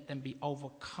 Lord, and let them be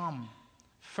overcome,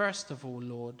 first of all,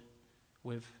 Lord,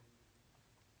 with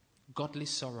godly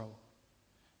sorrow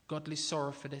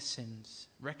for their sins,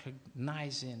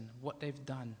 recognizing what they've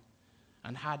done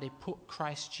and how they put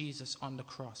Christ Jesus on the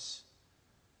cross,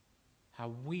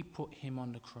 how we put him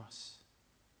on the cross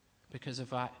because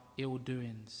of our ill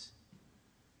doings,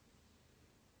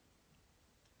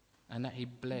 and that he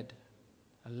bled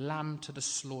a lamb to the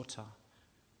slaughter,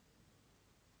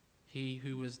 he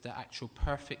who was the actual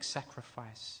perfect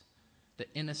sacrifice, the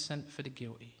innocent for the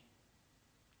guilty,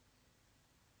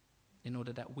 in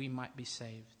order that we might be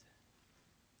saved.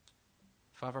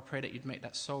 Father, I pray that you'd make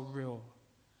that so real.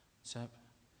 So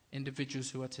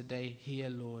individuals who are today here,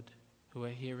 Lord, who are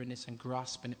hearing this and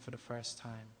grasping it for the first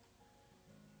time,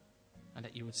 and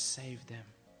that you would save them.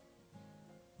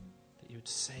 That you would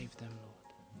save them,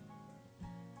 Lord.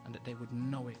 And that they would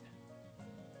know it.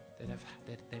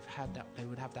 That they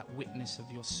would have that witness of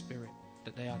your Spirit,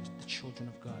 that they are the children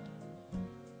of God.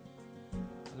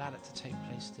 Allow that to take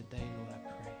place today, Lord, I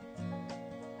pray.